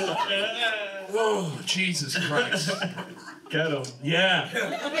 Oh, Jesus Christ. Get him. Yeah.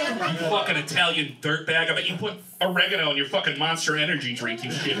 You fucking Italian dirtbag. I bet you put oregano in your fucking Monster Energy drink,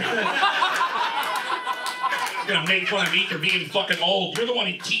 you shit. You're gonna make fun of me for being fucking old. You're the one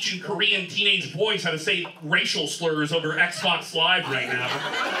teaching Korean teenage boys how to say racial slurs over Xbox Live right now.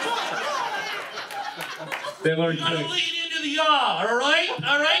 They learn You gotta lean into the yard, all right?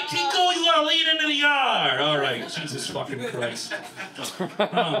 All right, Kiko, you gotta lean into the yard. All right, Jesus fucking Christ.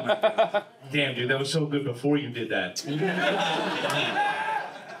 Damn, dude, that was so good before you did that.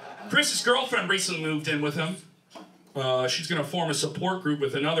 Chris's girlfriend recently moved in with him. She's going to form a support group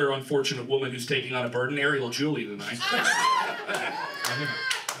with another unfortunate woman who's taking on a burden, Ariel Julie, tonight.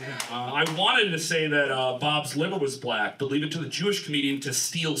 I wanted to say that Bob's liver was black, but leave it to the Jewish comedian to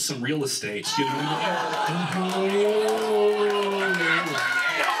steal some real estate. You know?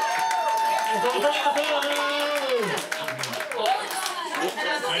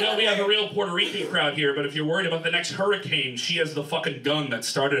 I know we have a real Puerto Rican crowd here, but if you're worried about the next hurricane, she has the fucking gun that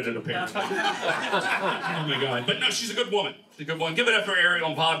started it, apparently. Oh my God. But no, she's a good woman. She's a good one. Give it up for Ariel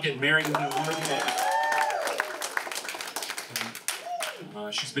and Bob getting married.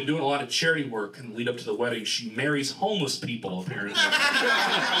 She's been doing a lot of charity work in the lead up to the wedding. She marries homeless people, apparently.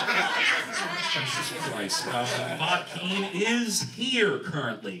 Jesus Christ. Bob Keane is here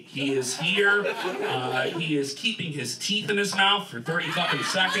currently. He is here. He is keeping his teeth in his mouth for 30 fucking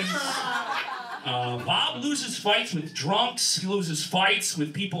seconds. Bob loses fights with drunks. He loses fights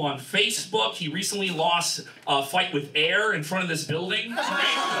with people on Facebook. He recently lost a fight with air in front of this building.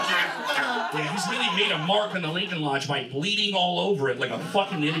 Yeah, he's really made a mark on the Lincoln Lodge by bleeding all over it like a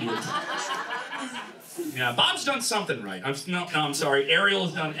fucking idiot. Yeah, Bob's done something right. I'm sorry. Ariel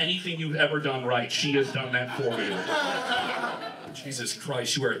has done anything you've ever done right. She has done that for you. Jesus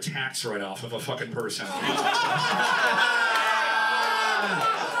Christ, you wear a tax write-off of a fucking person.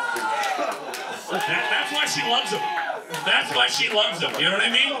 That's why she loves him. That's why she loves him. You know what I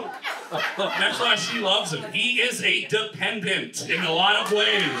mean? That's why she loves him. He is a dependent in a lot of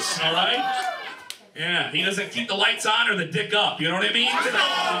ways, all right? Yeah, he doesn't keep the lights on or the dick up. You know what I mean?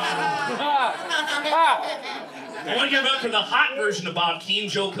 I want to give it up for the hot version of Bob Keane,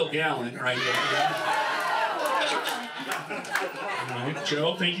 Joe Kilgallon, right here. All right,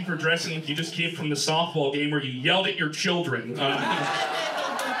 Joe, thank you for dressing like you just came from the softball game where you yelled at your children.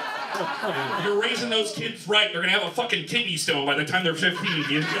 You're raising those kids right. They're going to have a fucking kidney stone by the time they're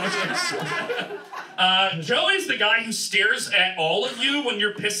 15. Joe is the guy who stares at all of you when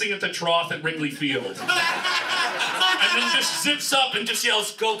you're pissing at the trough at Wrigley Field. And then just zips up and just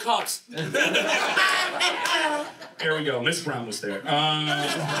yells, "Go Cubs." There we go. Miss Brown was there.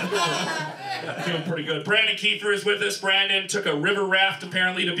 Doing pretty good. Brandon Kieffer is with us. Brandon took a river raft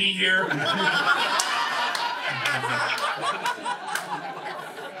apparently to be here.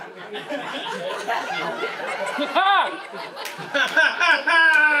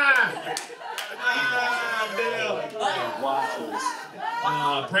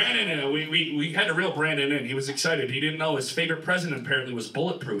 Brandon, we had to reel Brandon in. He was excited. He didn't know his favorite president apparently was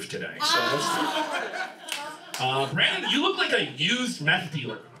bulletproof today. So Brandon, you look like a used meth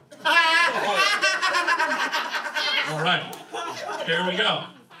dealer. All right, here we go.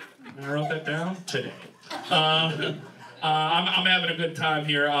 I wrote that down today. I'm having a good time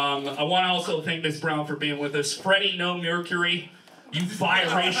here. I want to also thank Miss Brown for being with us. Freddie No Mercury, you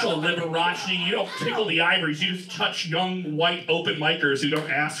biracial Liberace, you don't tickle the ivories, you just touch young white open micers who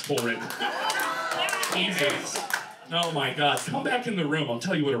don't ask for it. Jesus. Oh my God. Come back in the room. I'll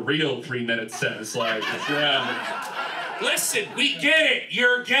tell you what a real 3 minutes says. Like, yeah. Listen, we get it.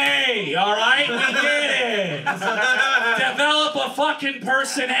 You're gay, all right? We get it. Develop a fucking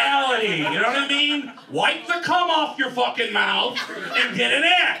personality. You know what I mean? Wipe the cum off your fucking mouth and get an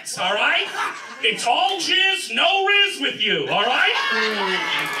ex, all right? It's all jizz, no riz with you, all right?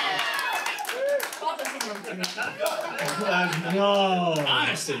 No.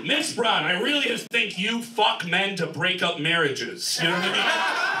 Honestly, Miss Brown, I really just think you fuck men to break up marriages. You know what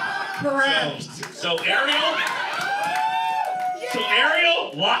I mean? Correct. So Ariel... So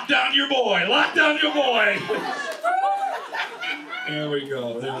Ariel, lock down your boy. Lock down your boy. There we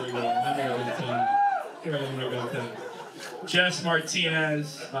go. There we go. Jess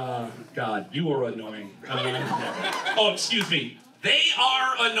Martinez. God, you are annoying. Oh, excuse me. They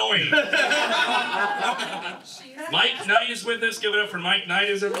are annoying. Mike Knight is with us. Give it up for Mike Knight,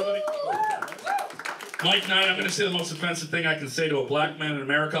 everybody. Mike Knight, I'm going to say the most offensive thing I can say to a black man in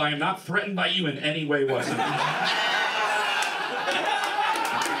America. I am not threatened by you in any way whatsoever.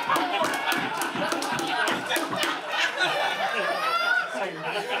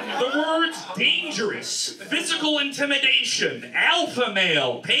 The words dangerous, physical intimidation, alpha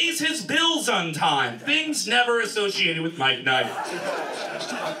male, pays his bills on time, things never associated with Mike Knight.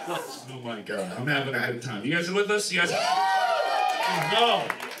 Oh my God, I'm having a good time. You guys are with us? You guys? No.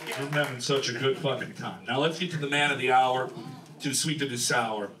 I'm having such a good fucking time. Now let's get to the man of the hour, too sweet to be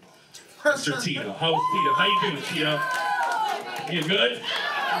sour, Mr. Tito. How you doing, Tito? You good?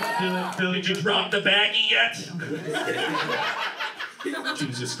 Did you drop the baggie yet?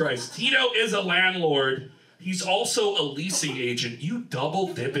 Jesus Christ. Tito is a landlord. He's also a leasing agent. You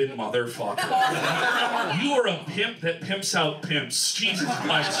double-dipping motherfucker. You are a pimp that pimps out pimps. Jesus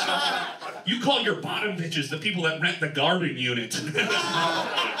Christ. You call your bottom bitches the people that rent the garden unit.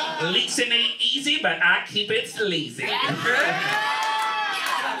 Leasing ain't easy, but I keep it sleazy.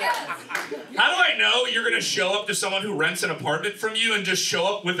 How do I know you're gonna show up to someone who rents an apartment from you and just show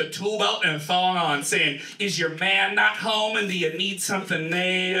up with a tool belt and a thong on saying, is your man not home and do you need something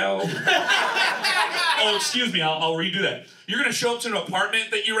nailed? Oh, excuse me, I'll redo that. You're gonna show up to an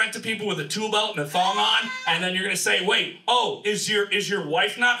apartment that you rent to people with a tool belt and a thong on, and then you're gonna say, wait, oh, is your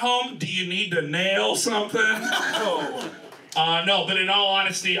wife not home? Do you need to nail something? No, but in all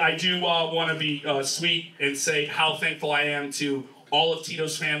honesty, I do want to be sweet and say how thankful I am to all of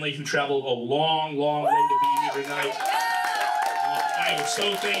Tito's family who traveled a long, long way to be here tonight. I am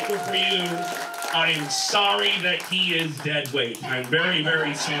so thankful for you. I am sorry that he is dead weight. I'm very,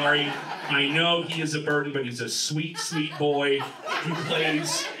 very sorry. I know he is a burden, but he's a sweet, sweet boy who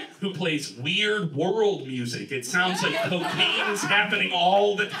plays weird world music. It sounds like cocaine is happening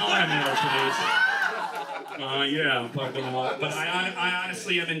all the time in our place. Yeah, but I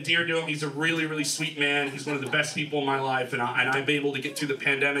honestly am endeared to him. He's a really, really sweet man. He's one of the best people in my life, and I'm able to get through the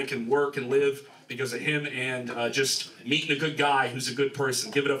pandemic and work and live because of him and just meeting a good guy who's a good person.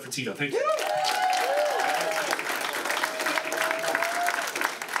 Give it up for Tito. Thank you.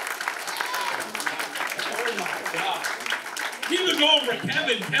 Oh my God. Keep it going for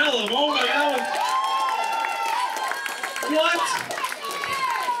Kevin Kellam. Oh my God. What?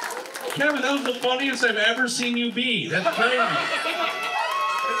 Kevin, that was the funniest I've ever seen you be. That's crazy.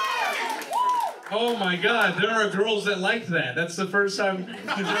 Oh my God, there are girls that like that. That's the first time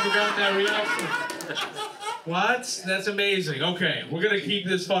you've ever gotten that reaction. What? That's amazing. Okay, we're gonna keep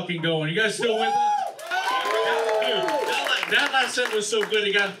this fucking going. You guys still with us? Dude, that last set was so good.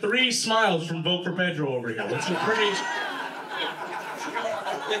 He got 3 smiles from Vote for Pedro over here. Which is pretty.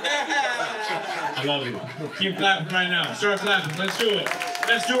 I love you. Keep clapping right now. Start clapping. Let's do it.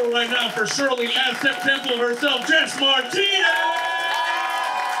 Let's do it right now for Shirley Aztec Temple herself, Jess Martinez!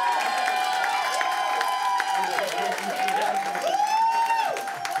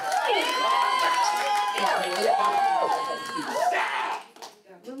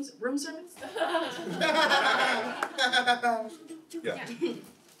 Room service? Yeah.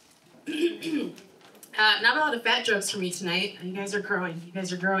 Not a lot of fat jokes for me tonight. You guys are growing. You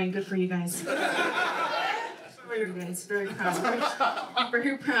guys are growing. Good for you guys. You guys, very proud.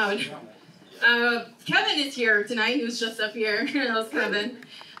 Very proud. Kevin is here tonight. He was just up here. That was Kevin.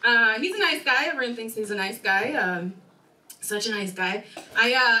 He's a nice guy. Everyone thinks he's a nice guy. Such a nice guy.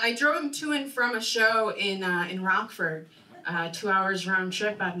 I drove him to and from a show in Rockford. 2 hours round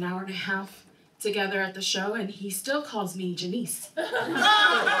trip, about an hour and a half together at the show, and he still calls me Janice.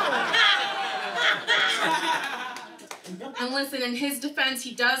 And listen, in his defense,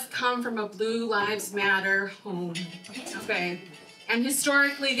 he does come from a Blue Lives Matter home. Okay. And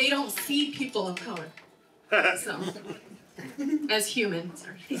historically, they don't see people of color. So, as humans.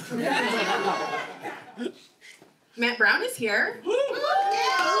 Matt Brown is here.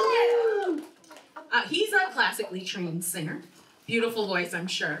 He's a classically trained singer. Beautiful voice, I'm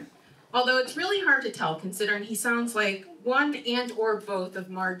sure. Although it's really hard to tell, considering he sounds like one and or both of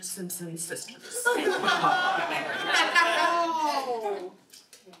Marge Simpson's sisters.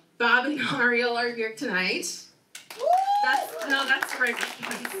 Bob and Ariel are here tonight. That's right.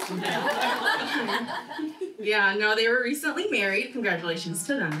 Yeah, no, they were recently married. Congratulations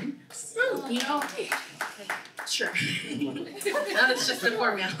to them. You know, sure. That is just a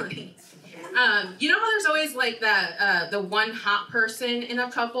formality. You know how there's always like that, the one hot person in a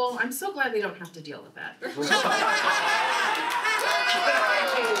couple? I'm so glad they don't have to deal with that.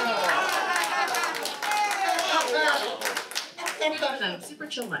 Super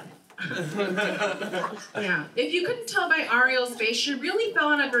chill life. Yeah. If you couldn't tell by Ariel's face, she really fell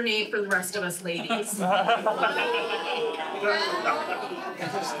on a grenade for the rest of us ladies.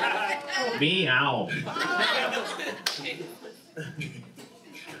 Meow.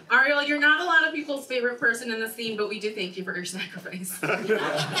 Ariel, you're not a lot of people's favorite person in the scene, but we do thank you for your sacrifice.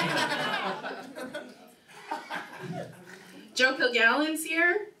 Joe Kilgallon's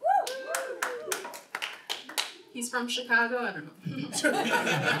here. He's from Chicago, I don't know.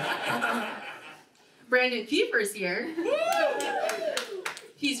 Brandon Kieffer's here.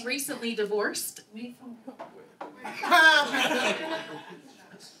 He's recently divorced.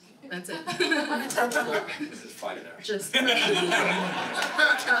 That's it. Just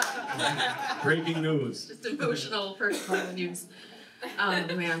breaking news. Just emotional personal news. Oh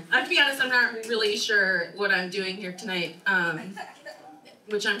man. I have to be honest, I'm not really sure what I'm doing here tonight.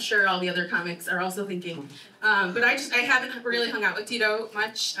 Which I'm sure all the other comics are also thinking. But I haven't really hung out with Tito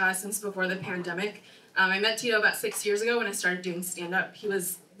much since before the pandemic. I met Tito about 6 years ago when I started doing stand-up. He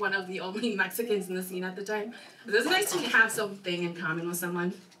was one of the only Mexicans in the scene at the time. But it was nice to have something in common with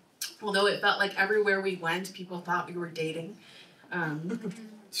someone. Although it felt like everywhere we went, people thought we were dating.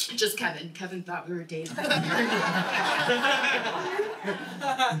 Just Kevin. Kevin thought we were dating.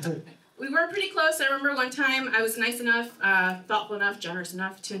 We were pretty close. I remember one time I was nice enough, thoughtful enough, generous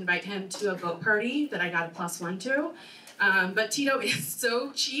enough to invite him to a boat party that I got a +1 to. But Tito is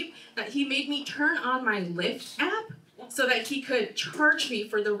so cheap that he made me turn on my Lyft app so that he could charge me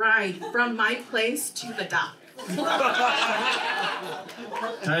for the ride from my place to the dock.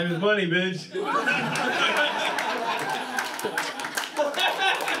 Time is money, bitch.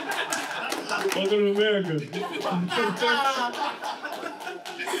 Welcome to America.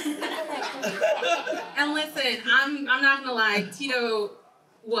 And listen, I'm not gonna lie, Tito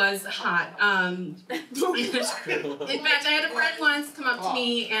was hot. In fact, I had a friend once come up to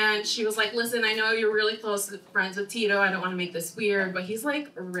me and she was like, listen, I know you're really close friends with Tito. I don't want to make this weird, but he's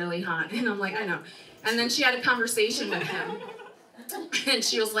like really hot. And I'm like, I know. And then she had a conversation with him. And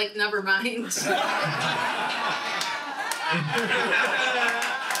she was like, never mind.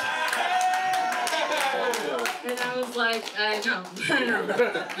 And I was like, no.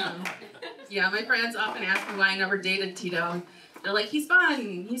 Yeah, my friends often ask me why I never dated Tito. They're like, he's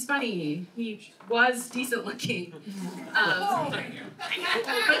fun, he's funny, he was decent looking.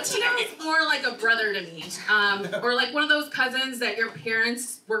 But Tito's more like a brother to me. Or like one of those cousins that your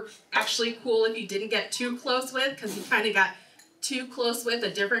parents were actually cool if you didn't get too close with, because you kind of got too close with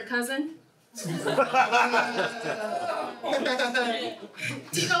a different cousin.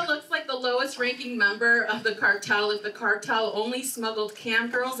 Tito looks like the lowest ranking member of the cartel if the cartel only smuggled cam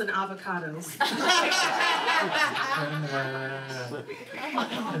girls and avocados.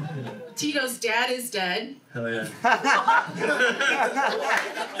 Tito's dad is dead. Hell yeah.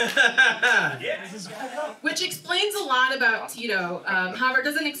 Which explains a lot about Tito. However, it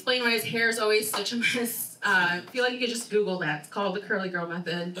doesn't explain why his hair is always such a mess. I feel like you could just Google that. It's called the curly girl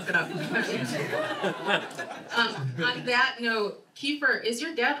method. Look it up. On that note, Kieffer, is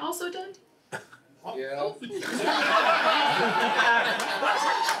your dad also dead? Yeah.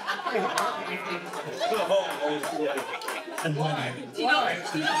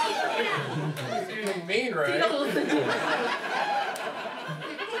 Mean, right?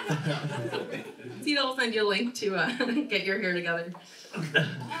 Tito will send you a link to get your hair together.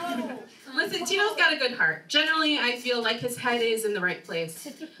 Listen, Tito's got a good heart. Generally, I feel like his head is in the right place.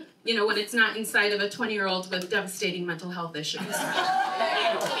 You know, when it's not inside of a 20-year-old with devastating mental health issues. Hey,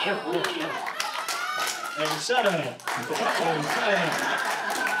 shut up. Hey, shut up.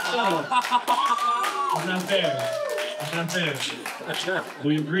 Shut up. It's not fair. It's not fair.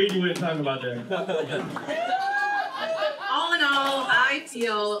 We agreed you wouldn't talk about that. All in all, I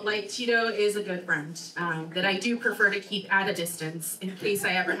feel like Tito is a good friend that I do prefer to keep at a distance in case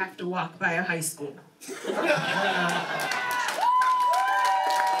I ever have to walk by a high school.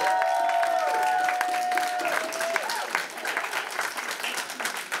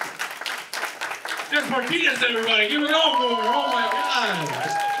 Jess Martinez, everybody. Give it all for her. Oh my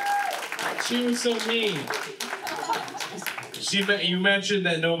God. She was so mean. You mentioned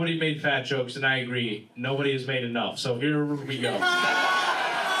that nobody made fat jokes, and I agree. Nobody has made enough. So here we go.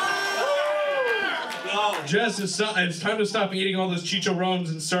 Jess, it's time to stop eating all those chicharrones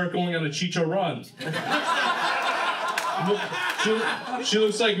and start going on a chicho run. She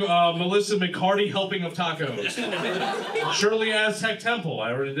looks like Melissa McCarty helping of tacos. Shirley Aztec Temple.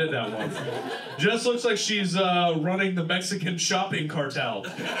 I already did that one. Jess looks like she's running the Mexican shopping cartel.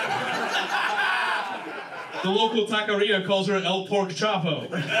 The local taqueria calls her El Pork Chapo.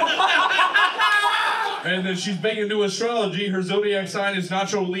 And then she's big into astrology. Her zodiac sign is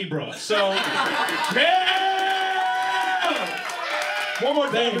Nacho Libra. So, yeah! One more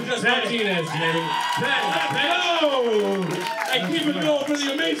time for Jess Martinez, baby. And keep it going for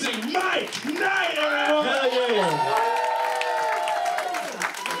the amazing Mike Knight, everyone! Hell yeah!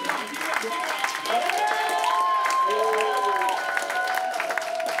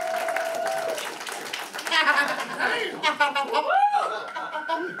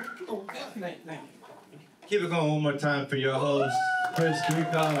 Keep it going one more time for your host,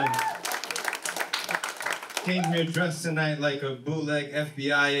 Grieco. Came here dressed tonight like a bootleg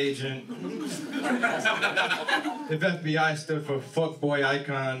FBI agent. If FBI stood for fuckboy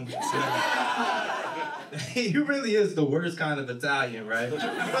icon. He really is the worst kind of Italian, right?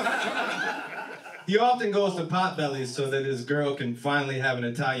 He often goes to Potbellies so that his girl can finally have an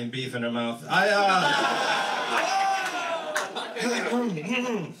Italian beef in her mouth.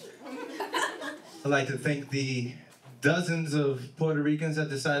 I'd like to thank the dozens of Puerto Ricans that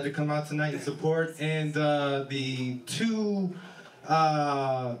decided to come out tonight and support, and the two,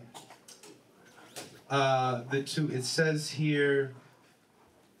 it says here,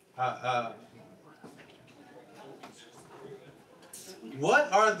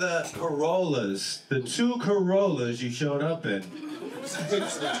 what are the Corollas? The two Corollas you showed up in.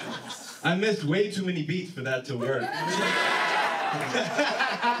 I missed way too many beats for that to work.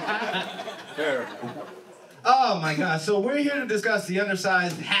 Oh my God, so we're here to discuss the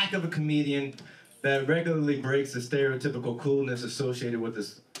undersized hack of a comedian that regularly breaks the stereotypical coolness associated with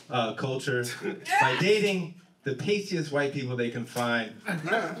this culture by dating the pastiest white people they can find,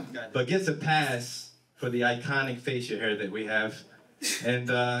 but gets a pass for the iconic facial hair that we have.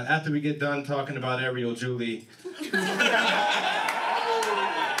 And after we get done talking about Ariel Julie,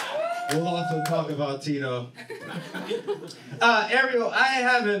 we'll also talk about Tito. Ariel, I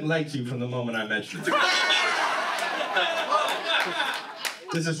haven't liked you from the moment I met you.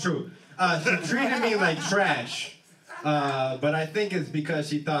 This is true. She treated me like trash, but I think it's because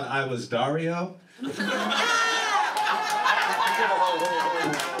she thought I was Dario.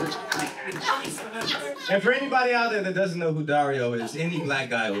 And for anybody out there that doesn't know who Dario is, any black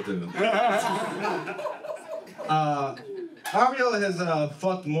guy will do. Ariel has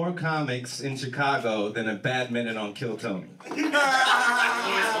fucked more comics in Chicago than a bad minute on Kill Tony.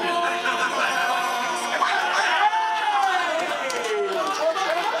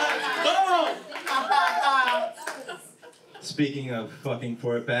 Speaking of fucking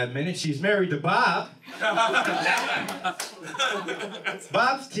for a bad minute, she's married to Bob.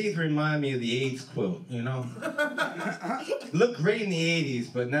 Bob's teeth remind me of the AIDS quilt, you know? Looked great in the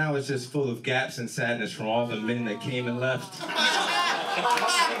 80s, but now it's just full of gaps and sadness from all the men that came and left.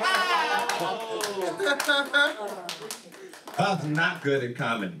 Bob's not good at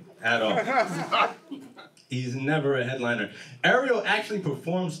comedy at all. He's never a headliner. Ariel actually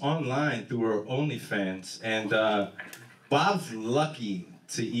performs online through her OnlyFans, and Bob's lucky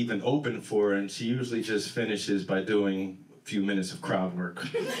to even open for her, and she usually just finishes by doing a few minutes of crowd work.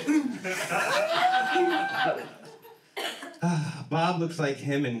 Bob looks like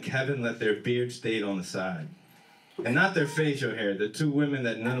him and Kevin let their beards stay on the side. And not their facial hair, the two women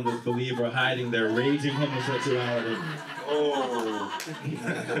that none of us believe are hiding their raging homosexuality. Oh.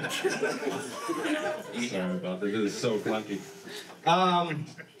 Sorry about this, this is so clunky.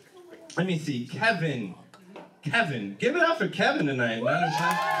 Let me see, Kevin. Give it up for Kevin tonight, man.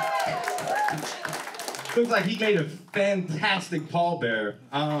 Looks like he made a fantastic pallbearer.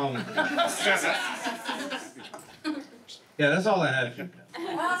 Yeah, that's all I had.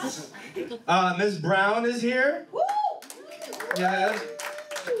 Miss Brown is here. Yeah.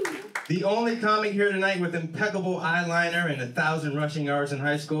 The only comic here tonight with impeccable eyeliner and 1,000 rushing yards in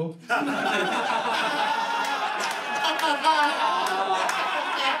high school.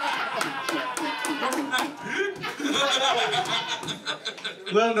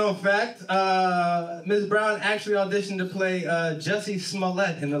 Little known fact, Ms. Brown actually auditioned to play Jussie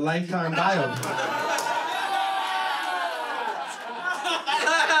Smollett in the Lifetime biopic.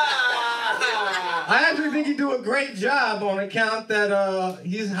 I actually think he'd do a great job on account that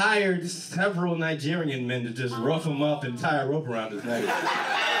he's hired several Nigerian men to just rough him up and tie a rope around his neck.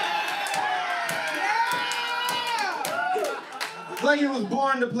 It's like he was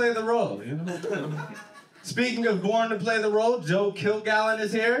born to play the role, you know? Speaking of born to play the role, Joe Kilgallon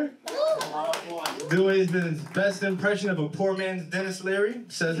is here. Doing his best impression of a poor man's Dennis Leary,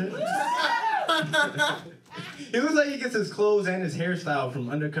 says it. He looks like he gets his clothes and his hairstyle from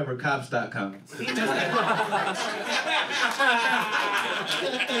undercovercops.com.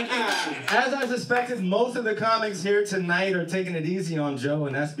 As I suspected, most of the comics here tonight are taking it easy on Joe,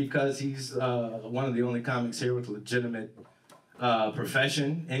 and that's because he's one of the only comics here with a legitimate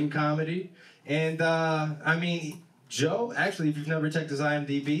profession in comedy. And I mean, Joe, actually, if you've never checked his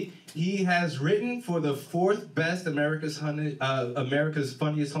IMDb, he has written for the 4th best America's Funniest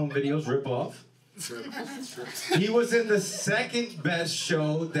Home Videos ripoff. He was in the 2nd best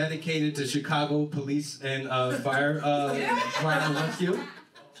show dedicated to Chicago police and fire and rescue.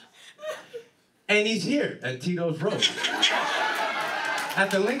 And he's here at Tito's Roast at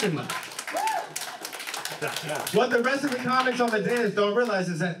the Lincoln Line. What the rest of the comics on the dance don't realize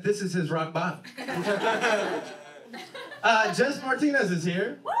is that this is his rock bottom. Jess Martinez is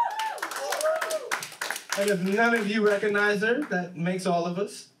here. And if none of you recognize her, that makes all of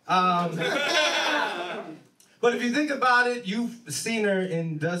us. But if you think about it, you've seen her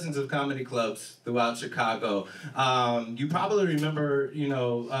in dozens of comedy clubs throughout Chicago. You probably remember, you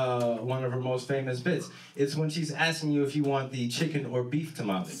know, one of her most famous bits. It's when she's asking you if you want the chicken or beef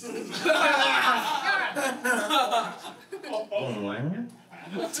tamale.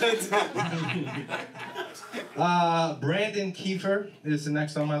 Brandon Kieffer is the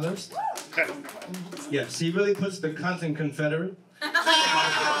next on my list. Yes, he really puts the cunt in Confederate.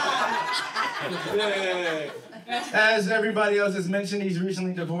 As everybody else has mentioned, he's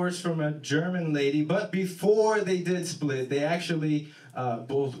recently divorced from a German lady, but before they did split, they actually,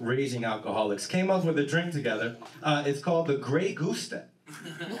 both raging alcoholics, came up with a drink together. It's called the Grey Goose Step.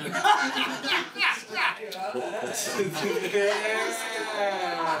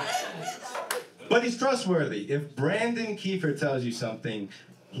 But he's trustworthy. If Brandon Kieffer tells you something,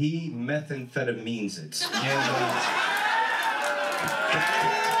 he methamphetamines it. And,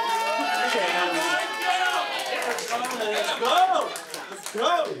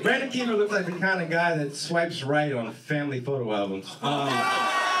 Brandon Kieffer looks like the kind of guy that swipes right on family photo albums. I'm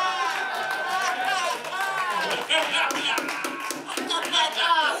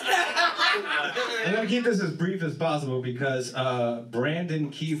going to keep this as brief as possible because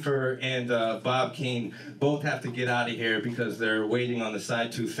Brandon Kieffer and Bob Keane both have to get out of here because they're waiting on the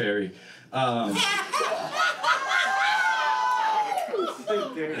Side Tooth Ferry.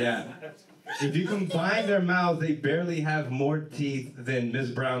 Yeah. If you combine their mouths, they barely have more teeth than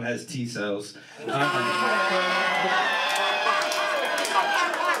Ms. Brown has T-cells.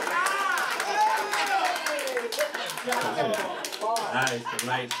 Nice, the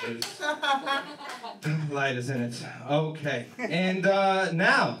light is in it. Okay, and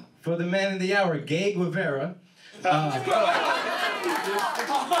now for the man of the hour, Gay Guevara.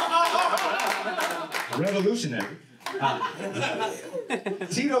 Revolutionary.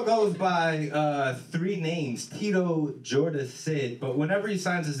 Tito goes by 3 names, Tito, Jordan, Sid, but whenever he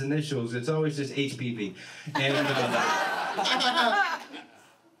signs his initials, it's always just HPV. And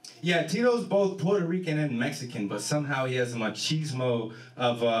yeah, Tito's both Puerto Rican and Mexican, but somehow he has a machismo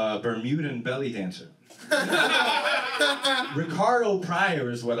of a Bermudan belly dancer. Ricardo Pryor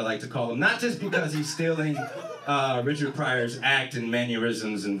is what I like to call him, not just because he's stealing Richard Pryor's act and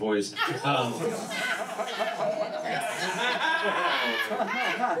mannerisms and voice.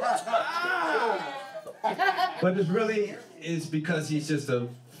 But it really is because he's just a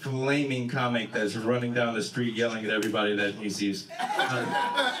flaming comic that's running down the street yelling at everybody that he sees.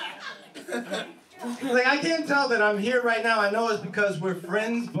 Like, I can't tell that I'm here right now. I know it's because we're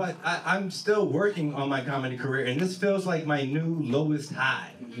friends, but I'm still working on my comedy career, and this feels like my new lowest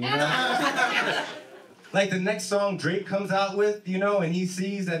high, you know? Like the next song Drake comes out with, you know, and he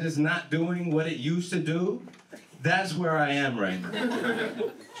sees that it's not doing what it used to do. That's where I am right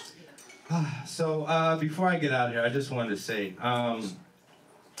now. So, before I get out of here, I just wanted to say,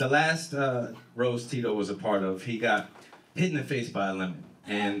 the last roast Tito was a part of, he got hit in the face by a lemon.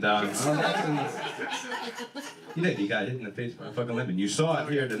 And he did. He got hit in the face by a fucking lemon. You saw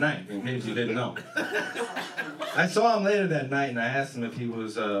it here tonight, in case you didn't know. I saw him later that night, and I asked him if he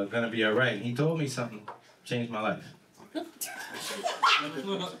was gonna be all right. And he told me something changed my life.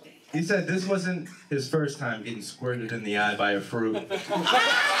 He said this wasn't his first time getting squirted in the eye by a fruit.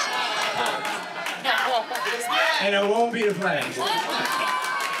 And it won't be the last.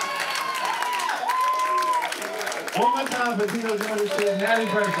 One more time for Tito Intro, Natty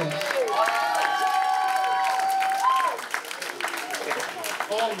Person.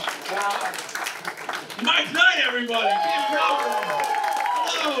 Oh my God. Mike Knight, everybody.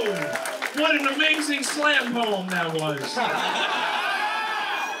 Hello. What an amazing slam poem that was.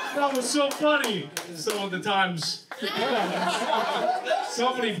 That was so funny. Some of the times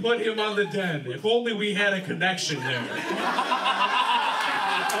somebody put him on the den. If only we had a connection there.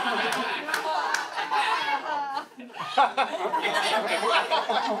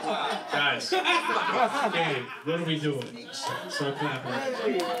 Guys, okay, what are we doing? Start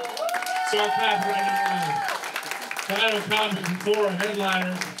clapping. Start clapping right now. Final comment before a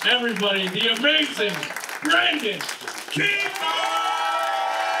headliner. Everybody, the amazing Brandon Kieffer!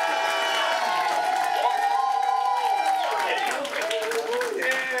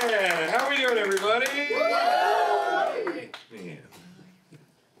 Yeah, how we doing, everybody? Man.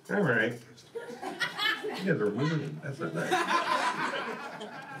 All right. You guys are moving. That's not nice.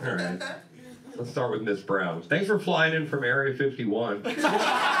 All right. Let's start with Miss Brown. Thanks for flying in from Area 51. And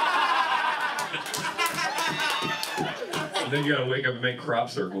then you gotta wake up and make crop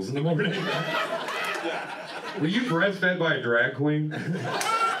circles in the morning. Were you breastfed by a drag queen?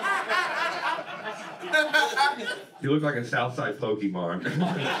 You look like a Southside Pokemon.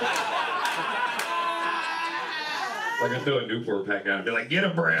 Like I throw a Newport pack out and be like, get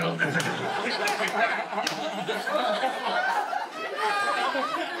him, Brown.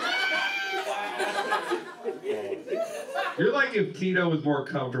 You're like if Tito was more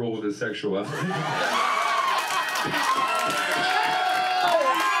comfortable with his sexuality.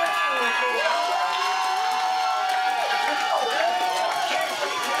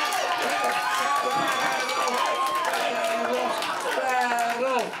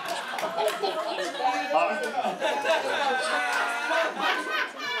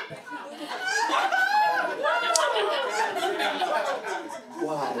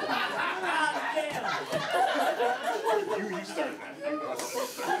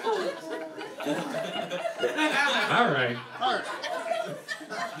 All right.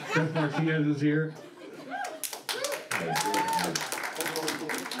 Jess Martinez is here.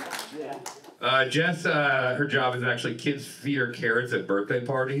 Jess, her job is actually kids feed her carrots at birthday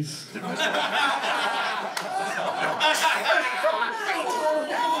parties.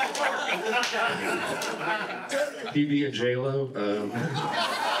 PB and J-Lo.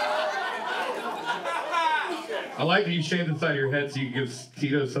 I like that you shaved the side of your head so you can give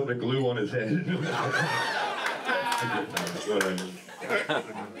Tito something to glue on his head.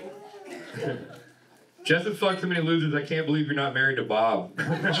 Jess has fucked so many losers, I can't believe you're not married to Bob.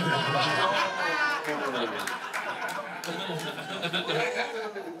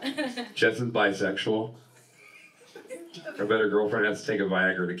 Jess is bisexual. I bet her girlfriend has to take a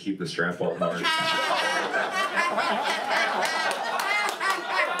Viagra to keep the strap on hard.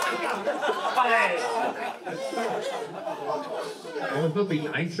 Oh, it's supposed to be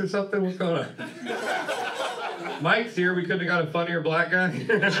nice or something? What's going on? Mike's here. We couldn't have got a funnier black guy.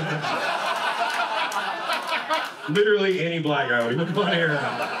 Literally any black guy would have been funnier.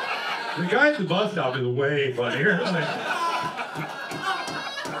 The guy at the bus stop is way funnier.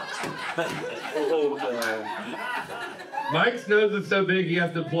 Mike's nose is so big he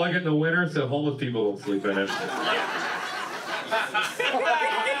has to plug it in the winter so homeless people don't sleep in it.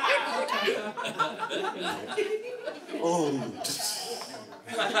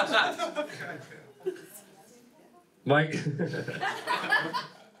 Mike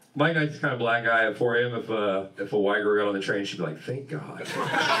Knight's the kind of black guy for him. If a white girl got on the train, she'd be like, "Thank God."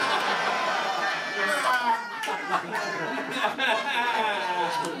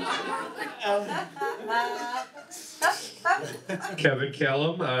 Kevin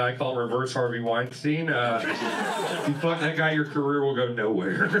Kellam, I call him reverse Harvey Weinstein. If you fuck that guy, your career will go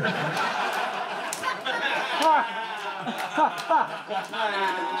nowhere.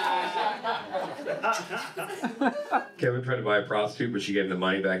 Kevin tried to buy a prostitute, but she gave him the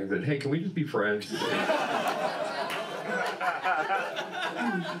money back and said, "Hey, can we just be friends?"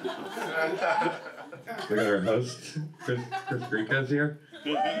 Look at our host, Chris Grieco's here.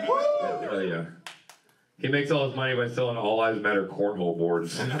 Oh yeah. He makes all his money by selling All Lives Matter cornhole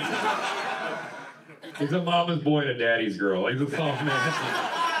boards. He's a mama's boy and a daddy's girl. He's a soft man.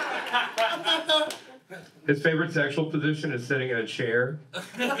 His favorite sexual position is sitting in a chair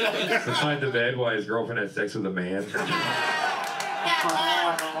beside the bed while his girlfriend has sex with a man.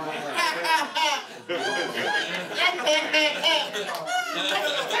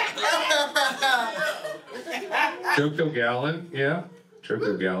 Kilgallon, yeah.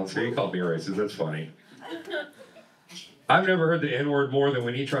 Kilgallon's here. He called me racist. That's funny. I've never heard the N-word more than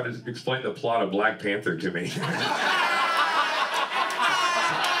when he tried to explain the plot of Black Panther to me.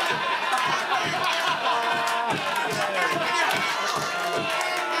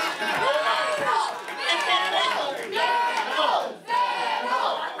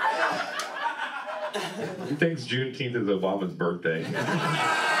 He thinks Juneteenth is Obama's birthday.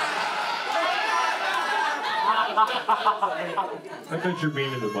 I bet you're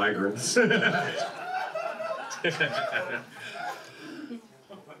mean to the migrants.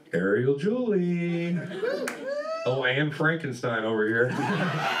 Ariel Julie. Oh, and Frankenstein over here.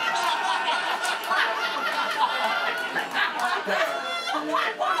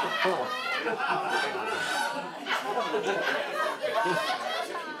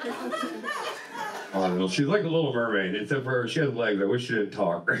 Ariel, she's like a little mermaid, except for she has legs. I wish she didn't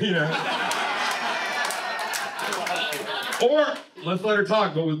talk, you know? Or, let's let her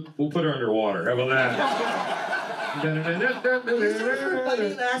talk, but we'll put her underwater. How about that?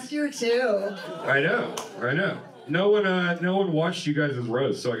 Funny last year too. I know. No one watched you guys'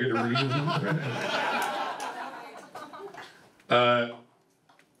 roast, so I get to read them.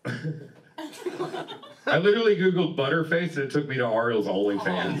 I literally Googled Butterface and it took me to Ariel's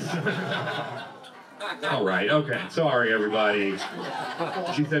OnlyFans. All right, okay, sorry everybody.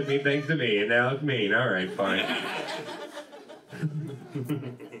 She said mean things to me and now it's mean. All right, fine.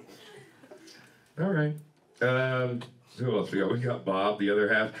 All right. Who else we got? We got Bob, the other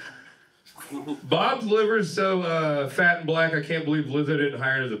half. Bob's liver's so fat and black, I can't believe Lizzo didn't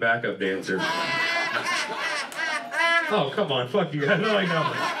hire him as a backup dancer. Oh, come on, fuck you guys.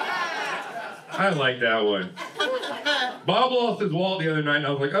 I like that one. Bob lost his wallet the other night, and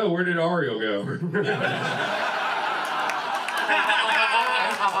I was like, oh, where did Ariel go?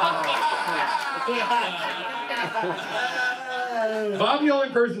 Bob's the only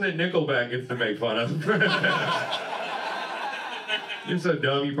person that Nickelback gets to make fun of. You're so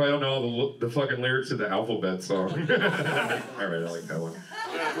dumb, you probably don't know all the fucking lyrics to the Alphabet song. All right, I like that one.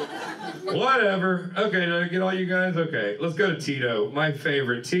 Whatever. Okay, did I get all you guys? Okay, let's go to Tito, my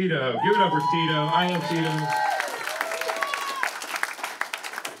favorite. Tito. Give it up for Tito. I love Tito.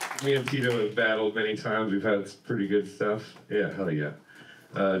 Me and Tito have battled many times. We've had pretty good stuff. Yeah, hell yeah.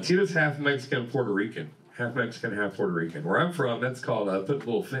 Tito's half Mexican, Puerto Rican. Half Mexican, half Puerto Rican. Where I'm from, that's called put a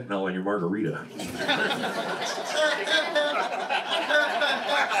little fentanyl in your margarita.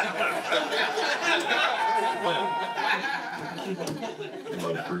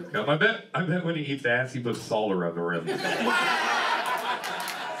 I bet when he eats ass, he puts salt around the rim.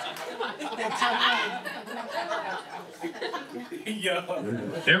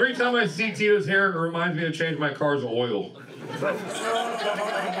 Every time I see Tito's hair, it reminds me to change my car's oil. I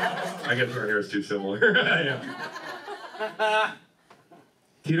guess our hair is too similar. Yeah.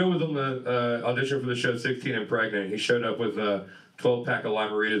 Tito was on the audition for the show 16 and Pregnant. He showed up with a 12-pack of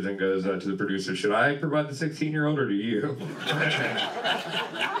limeritas and goes to the producer, should I provide the 16-year-old or do you?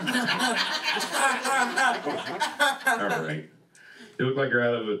 All right. You look like you're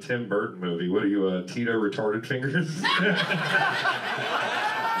out of a Tim Burton movie. What are you, Tito Retarded Fingers?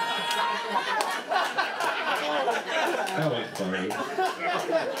 That was funny.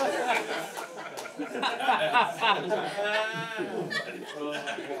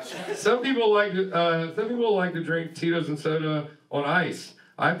 Some people like to drink Tito's and soda on ice.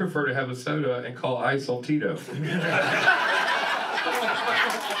 I prefer to have a soda and call ice on Tito.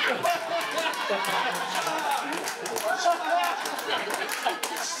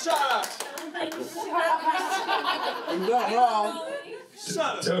 Shut up. You're not wrong.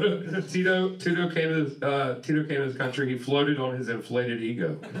 Shut up. Tito came to this country. He floated on his inflated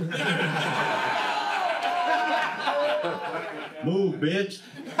ego. Move, bitch.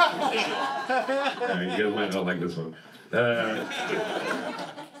 Right, you guys might not like this one.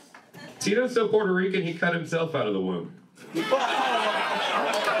 Tito's so Puerto Rican, he cut himself out of the womb.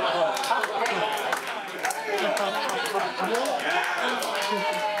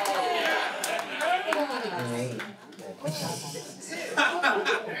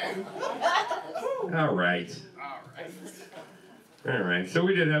 All right. So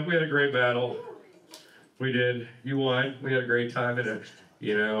we had a great battle. We did. You won. We had a great time, and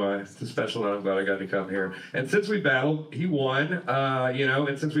it's a special night. I'm glad I got to come here. And since we battled, he won.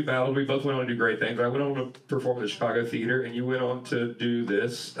 And since we battled, we both went on to do great things. I went on to perform at the Chicago Theater, and you went on to do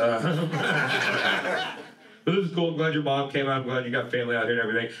this. But this is cool. I'm glad your mom came out. I'm glad you got family out here and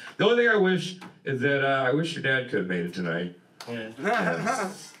everything. The only thing I wish is that I wish your dad could have made it tonight. Yeah.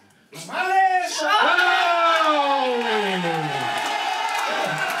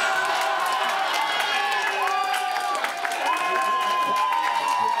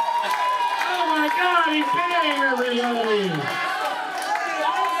 Oh my God, he's bang everybody!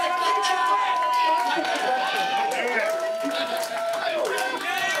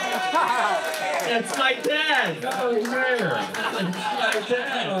 It's my dad! Oh, he's there! It's my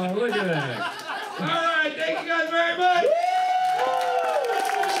dad! Oh, look at that! All right, thank you guys very much!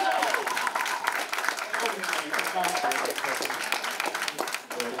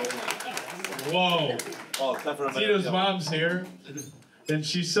 Whoa. Tito's mom's here, and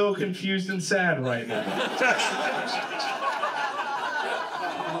she's so confused and sad right now.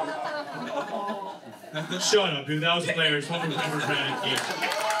 Shut up, dude. That was hilarious. One was never panicky.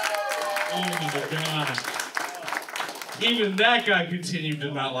 Oh my god. Even that guy continued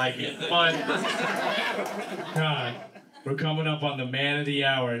to not like it. But God, we're coming up on the man of the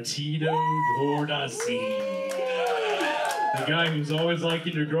hour, Tito Intro. The guy who's always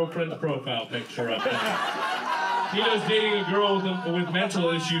liking your girlfriend's profile picture up there. Tito's dating a girl with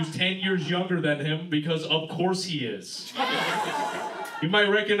mental issues 10 years younger than him because of course he is. You might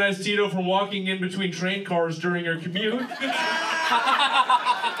recognize Tito from walking in between train cars during your commute.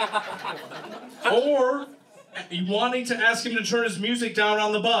 Or wanting to ask him to turn his music down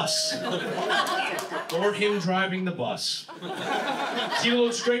on the bus. Or him driving the bus. Tito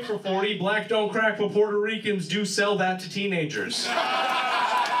looks great for 40. Black don't crack, but Puerto Ricans do sell that to teenagers.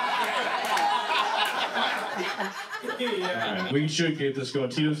 Alright, we should get this going.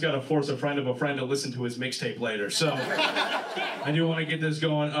 Tito's got to force a friend of a friend to listen to his mixtape later, so I do want to get this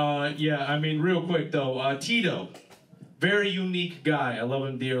going. Yeah, I mean, real quick though, Tito, very unique guy. I love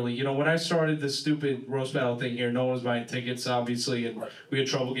him dearly. You know, when I started this stupid roast battle thing here, no one was buying tickets, obviously, and we had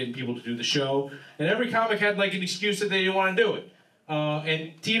trouble getting people to do the show. And every comic had like an excuse that they didn't want to do it.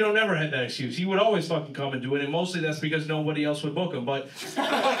 And Tito never had that excuse. He would always fucking come and do it, and mostly that's because nobody else would book him. But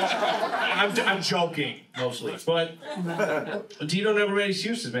I'm joking, mostly. But Tito never made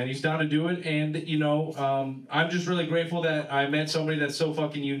excuses, man. He's down to do it, and you know, I'm just really grateful that I met somebody that's so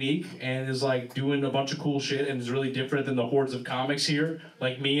fucking unique and is like doing a bunch of cool shit and is really different than the hordes of comics here,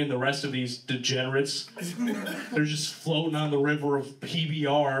 like me and the rest of these degenerates. They're just floating on the river of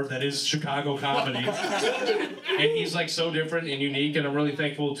PBR that is Chicago comedy, and he's like so different and unique. And I'm really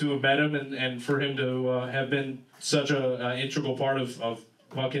thankful to have met him and for him to have been such a integral part of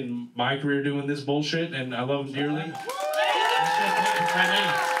fucking my career doing this bullshit, and I love him dearly.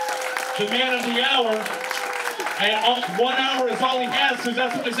 The man of the hour, and 1 hour is all he has because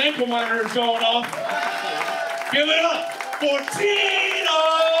that's when his ankle monitor is going off. Give it up for Tito!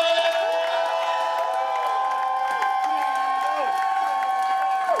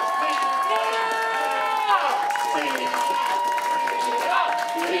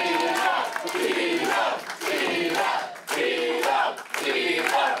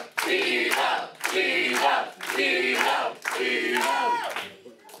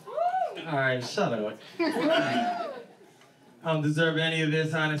 Alright, shut up. I don't deserve any of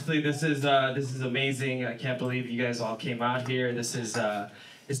this, honestly. This is amazing. I can't believe you guys all came out here. This is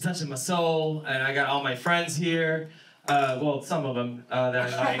it's touching my soul, and I got all my friends here. Well, some of them that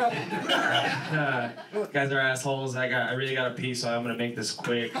I like. Guys are assholes. I really got to pee, so I'm gonna make this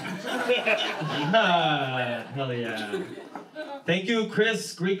quick. Hell yeah! Thank you,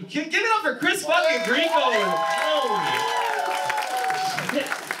 Chris Grieco. Give it up for Chris fucking Grieco.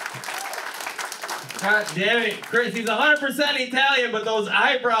 God damn it, Chris, he's 100% Italian, but those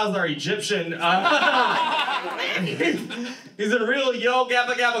eyebrows are Egyptian. He's a real yo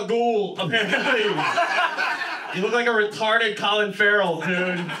gabba gabba ghoul, apparently. You look like a retarded Colin Farrell,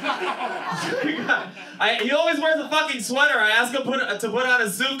 dude. He always wears a fucking sweater. I asked him to put on a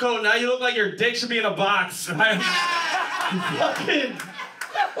suit coat, now you look like your dick should be in a box. Fucking,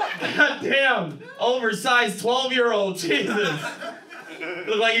 goddamn, oversized 12-year-old, Jesus.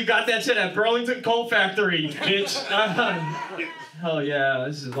 Look like you got that shit at Burlington Coat Factory, bitch. Hell yeah,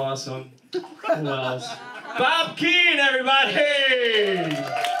 this is awesome. Who else? Bob Keane, everybody!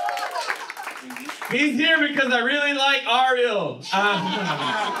 He's here because I really like Ariel.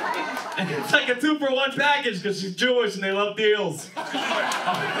 And it's like a 2-for-1 package because she's Jewish and they love deals.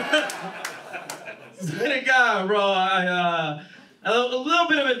 Bro, a little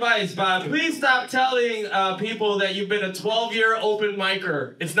bit of advice, Bob. Please stop telling people that you've been a 12-year open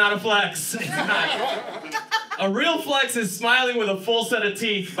micer. It's not a flex. It's not. A real flex is smiling with a full set of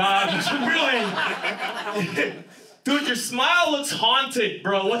teeth, Bob. Really. Dude, your smile looks haunted,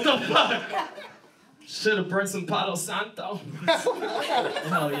 bro. What the fuck? Should have brought some Palo Santo.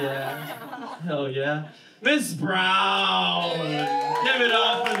 Hell yeah. Hell yeah. Miss Brown. Give it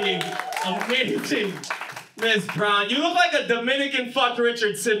up for the amazing Miss Brown. You look like a Dominican fucked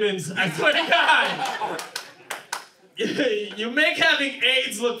Richard Simmons. I swear to God. You make having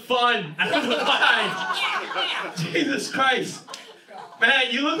AIDS look fun. I don't know why. Jesus Christ.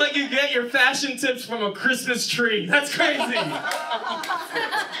 Man, you look like you get your fashion tips from a Christmas tree. That's crazy.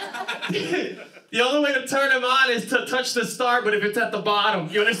 The only way to turn them on is to touch the star, but if it's at the bottom,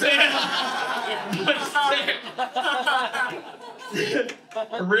 you understand?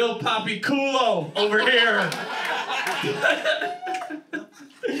 A real Poppy Culo over here.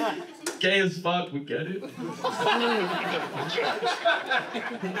 Gay as fuck, we get it.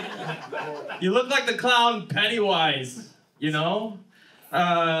 You look like the clown Pennywise, you know?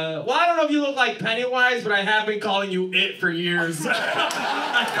 Well, I don't know if you look like Pennywise, but I have been calling you it for years. Stop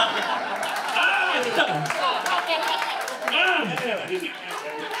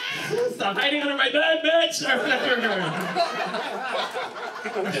hiding under my bed, bitch!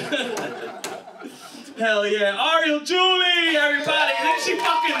 Hell yeah. Ariel Julie, everybody! Didn't she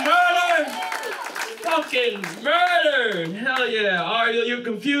fucking murder? Fucking murdered! Hell yeah. Ariel, you're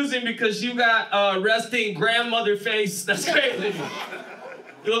confusing because you got resting grandmother face. That's crazy.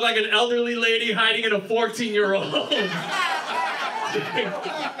 You look like an elderly lady hiding in a 14-year-old.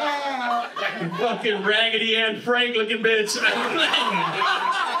 You fucking Raggedy Ann Frank looking bitch.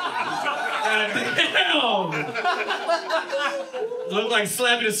 Damn! Look like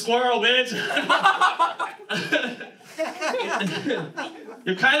slapping a squirrel, bitch.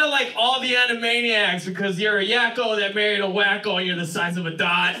 You're kind of like all the Animaniacs because you're a yakko that married a wacko and you're the size of a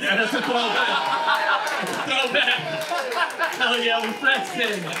dot. That's a throwback. Hell yeah, we're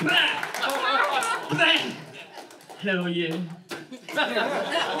flexing. Hell yeah.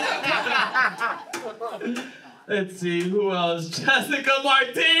 Let's see, who else? Jessica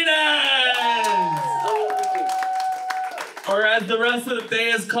Martinez! Or as the rest of the day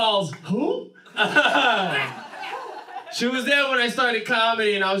is called, who? She was there when I started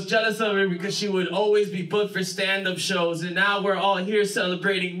comedy and I was jealous of her because she would always be booked for stand-up shows and now we're all here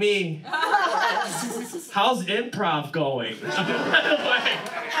celebrating me. How's improv going? By the way,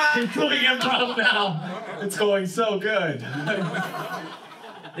 she's doing improv now. It's going so good.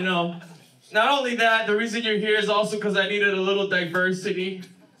 You know, not only that, the reason you're here is also because I needed a little diversity.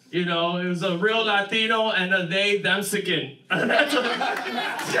 You know, it was a real Latino and a they, them-sican.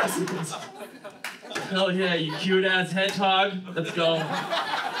 Hell yeah, you cute-ass hedgehog. Let's go.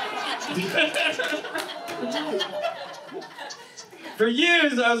 For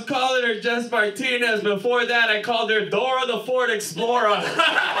years, I was calling her Jess Martinez. Before that, I called her Dora the Ford Explorer.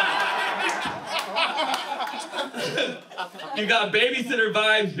 You got babysitter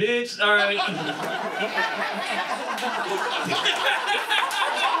vibes, bitch. All right.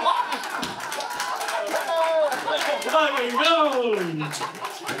 Fucking go.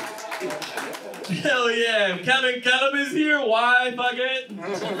 Hell yeah. Kellam is here. Why? Fuck it.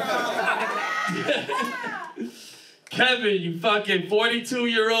 Kevin, you fucking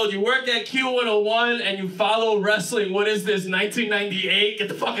 42-year-old. You work at Q101 and you follow wrestling. What is this, 1998? Get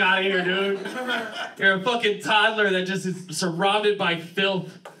the fuck out of here, dude. You're a fucking toddler that just is surrounded by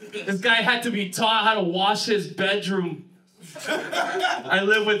filth. This guy had to be taught how to wash his bedroom. I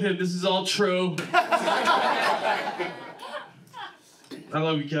live with him. This is all true. I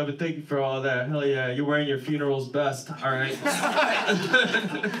love you, Kevin. Thank you for all that. Hell yeah, you're wearing your funeral's best. All right.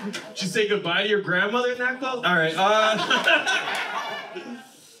 Did you say goodbye to your grandmother in that clothes? All right.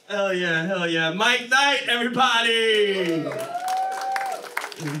 Hell yeah, hell yeah. Mike Knight, everybody.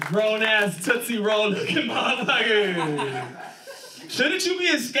 Grown-ass Tootsie Roll looking motherfucker. Shouldn't you be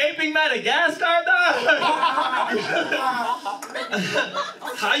escaping Madagascar, dog?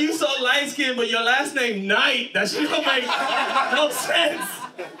 How you so light-skinned, but your last name Knight? That shit don't make no sense.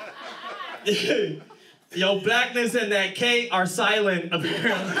 Your blackness and that K are silent,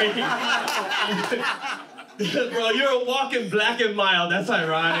 apparently. Bro, you're a walking black and mild. That's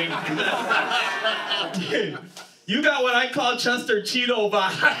ironic. You got what I call Chester Cheeto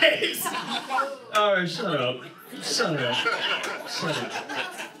vibes. All right, shut up. Shut up. Shut up.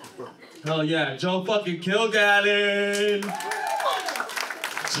 Hell yeah, Joe fucking Kilgallon.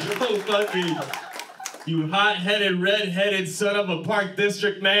 Joe fucking, you hot-headed, red-headed son of a Park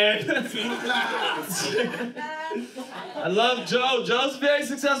District man. I love Joe. Joe's a very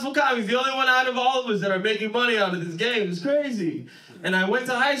successful comic. He's the only one out of all of us that are making money out of this game. It's crazy. And I went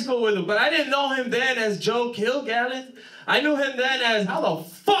to high school with him, but I didn't know him then as Joe Kilgallon. I knew him then as, how the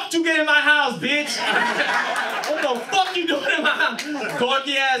fuck you get in my house, bitch? What the fuck you doing in my house?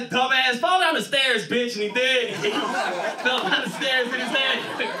 Corky ass, dumb ass, fall down the stairs, bitch, and he did. He fell down the stairs in his head.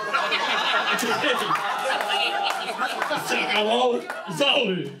 It's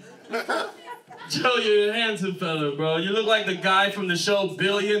over. Joe, you're a handsome fella, bro. You look like the guy from the show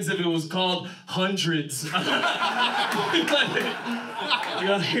Billions if it was called Hundreds. You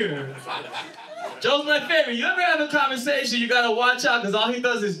got here. Joe's my favorite. You ever have a conversation, you gotta watch out because all he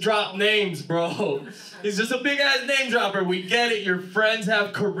does is drop names, bro. He's just a big ass name dropper. We get it. Your friends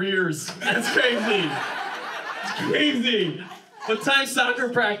have careers. That's crazy. It's crazy. What time's soccer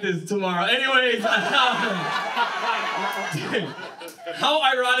practice tomorrow? Anyways, how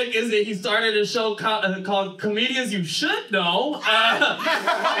ironic is it he started a show called Comedians You Should Know?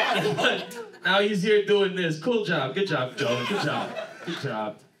 Now he's here doing this. Cool job. Good job, Joe. Good job. Good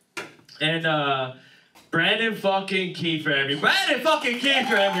job. And Brandon fucking Kieffer, everybody. Brandon fucking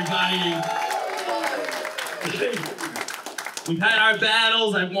Kieffer, everybody. We've had our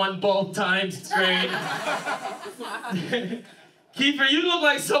battles. I've won both times. It's great. Kieffer, you look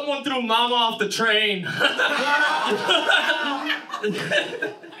like someone threw Mama off the train.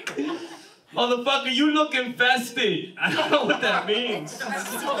 Motherfucker, you look infested. I don't know what that means.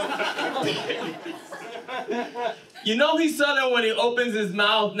 You know he's Southern when he opens his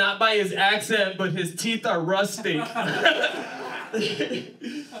mouth, not by his accent, but his teeth are rusting.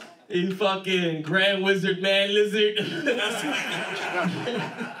 You fucking Grand Wizard Man Lizard.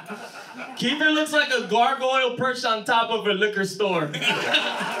 Kieffer looks like a gargoyle perched on top of a liquor store.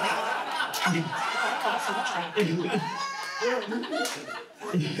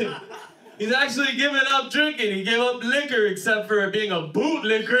 He's actually given up drinking. He gave up liquor except for being a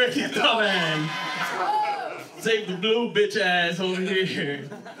bootlicker. You dumbass. Save the blue bitch ass over here.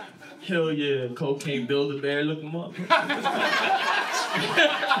 Hell yeah, cocaine Build-A-Bear, look him up.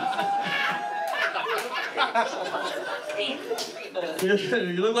 You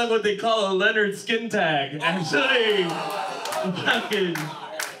look like what they call a Leonard skin tag. Actually, fucking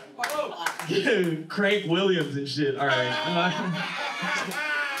Crank Williams and shit. All right.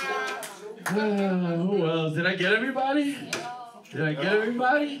 Who else? Did I get everybody?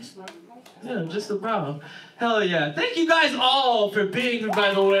 Yeah, just about. Hell yeah. Thank you guys all for being here,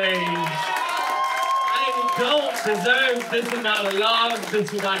 by the way. I don't deserve this amount of love,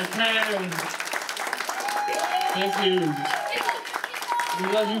 this amount of care. Thank you. We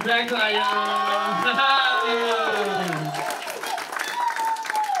love you back, Lion.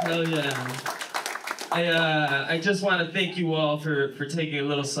 Hell yeah. I just want to thank you all for taking a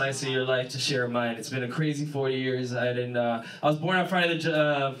little slice of your life to share mine. It's been a crazy 40 years. I was born on Friday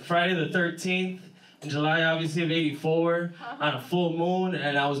the 13th in July, obviously, of '84, on a full moon,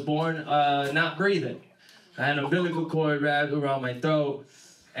 and I was born not breathing. I had an umbilical cord wrapped around my throat,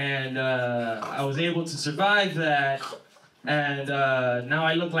 and I was able to survive that, and now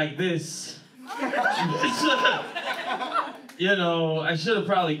I look like this. You know, I should have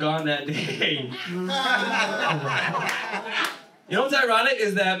probably gone that day. You know what's ironic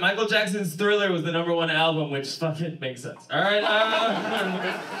is that Michael Jackson's Thriller was the #1 album, which fucking makes sense. All right.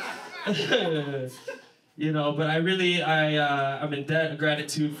 You know, but I'm in debt of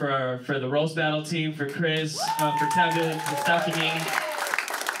gratitude for the roast battle team, for Chris, for Kevin, for Stephanie,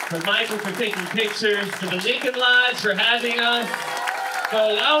 for Michael for taking pictures, for the Lincoln Lodge for having us, for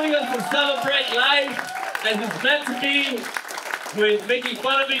allowing us to celebrate life as it's meant to be, with making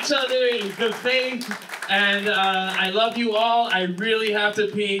fun of each other in good faith. And I love you all. I really have to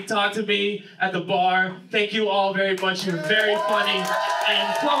pee. Talk to me at the bar. Thank you all very much. You're very funny.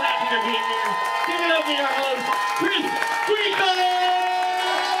 And so happy to be here. Give it up for your host, Chris Grieco!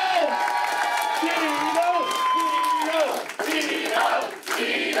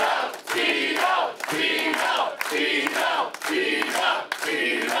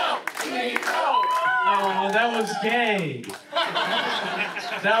 Oh, that was gay.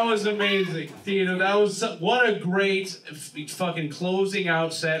 That was amazing, Tito. That was what a great fucking closing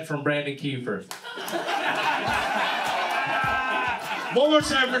out set from Brandon Kieffer. One more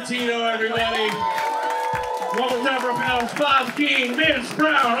time for Tito, everybody. One more time for pals Bob King, Vince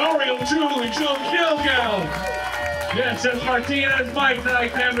Brown, Ariel Julie, Joe Kilgallon. Yes, Jess Martinez, Mike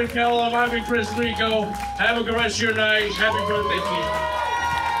Knight, Cameron Kellam. I'm Chris Grieco. Have a good rest of your night. Happy birthday, Tito.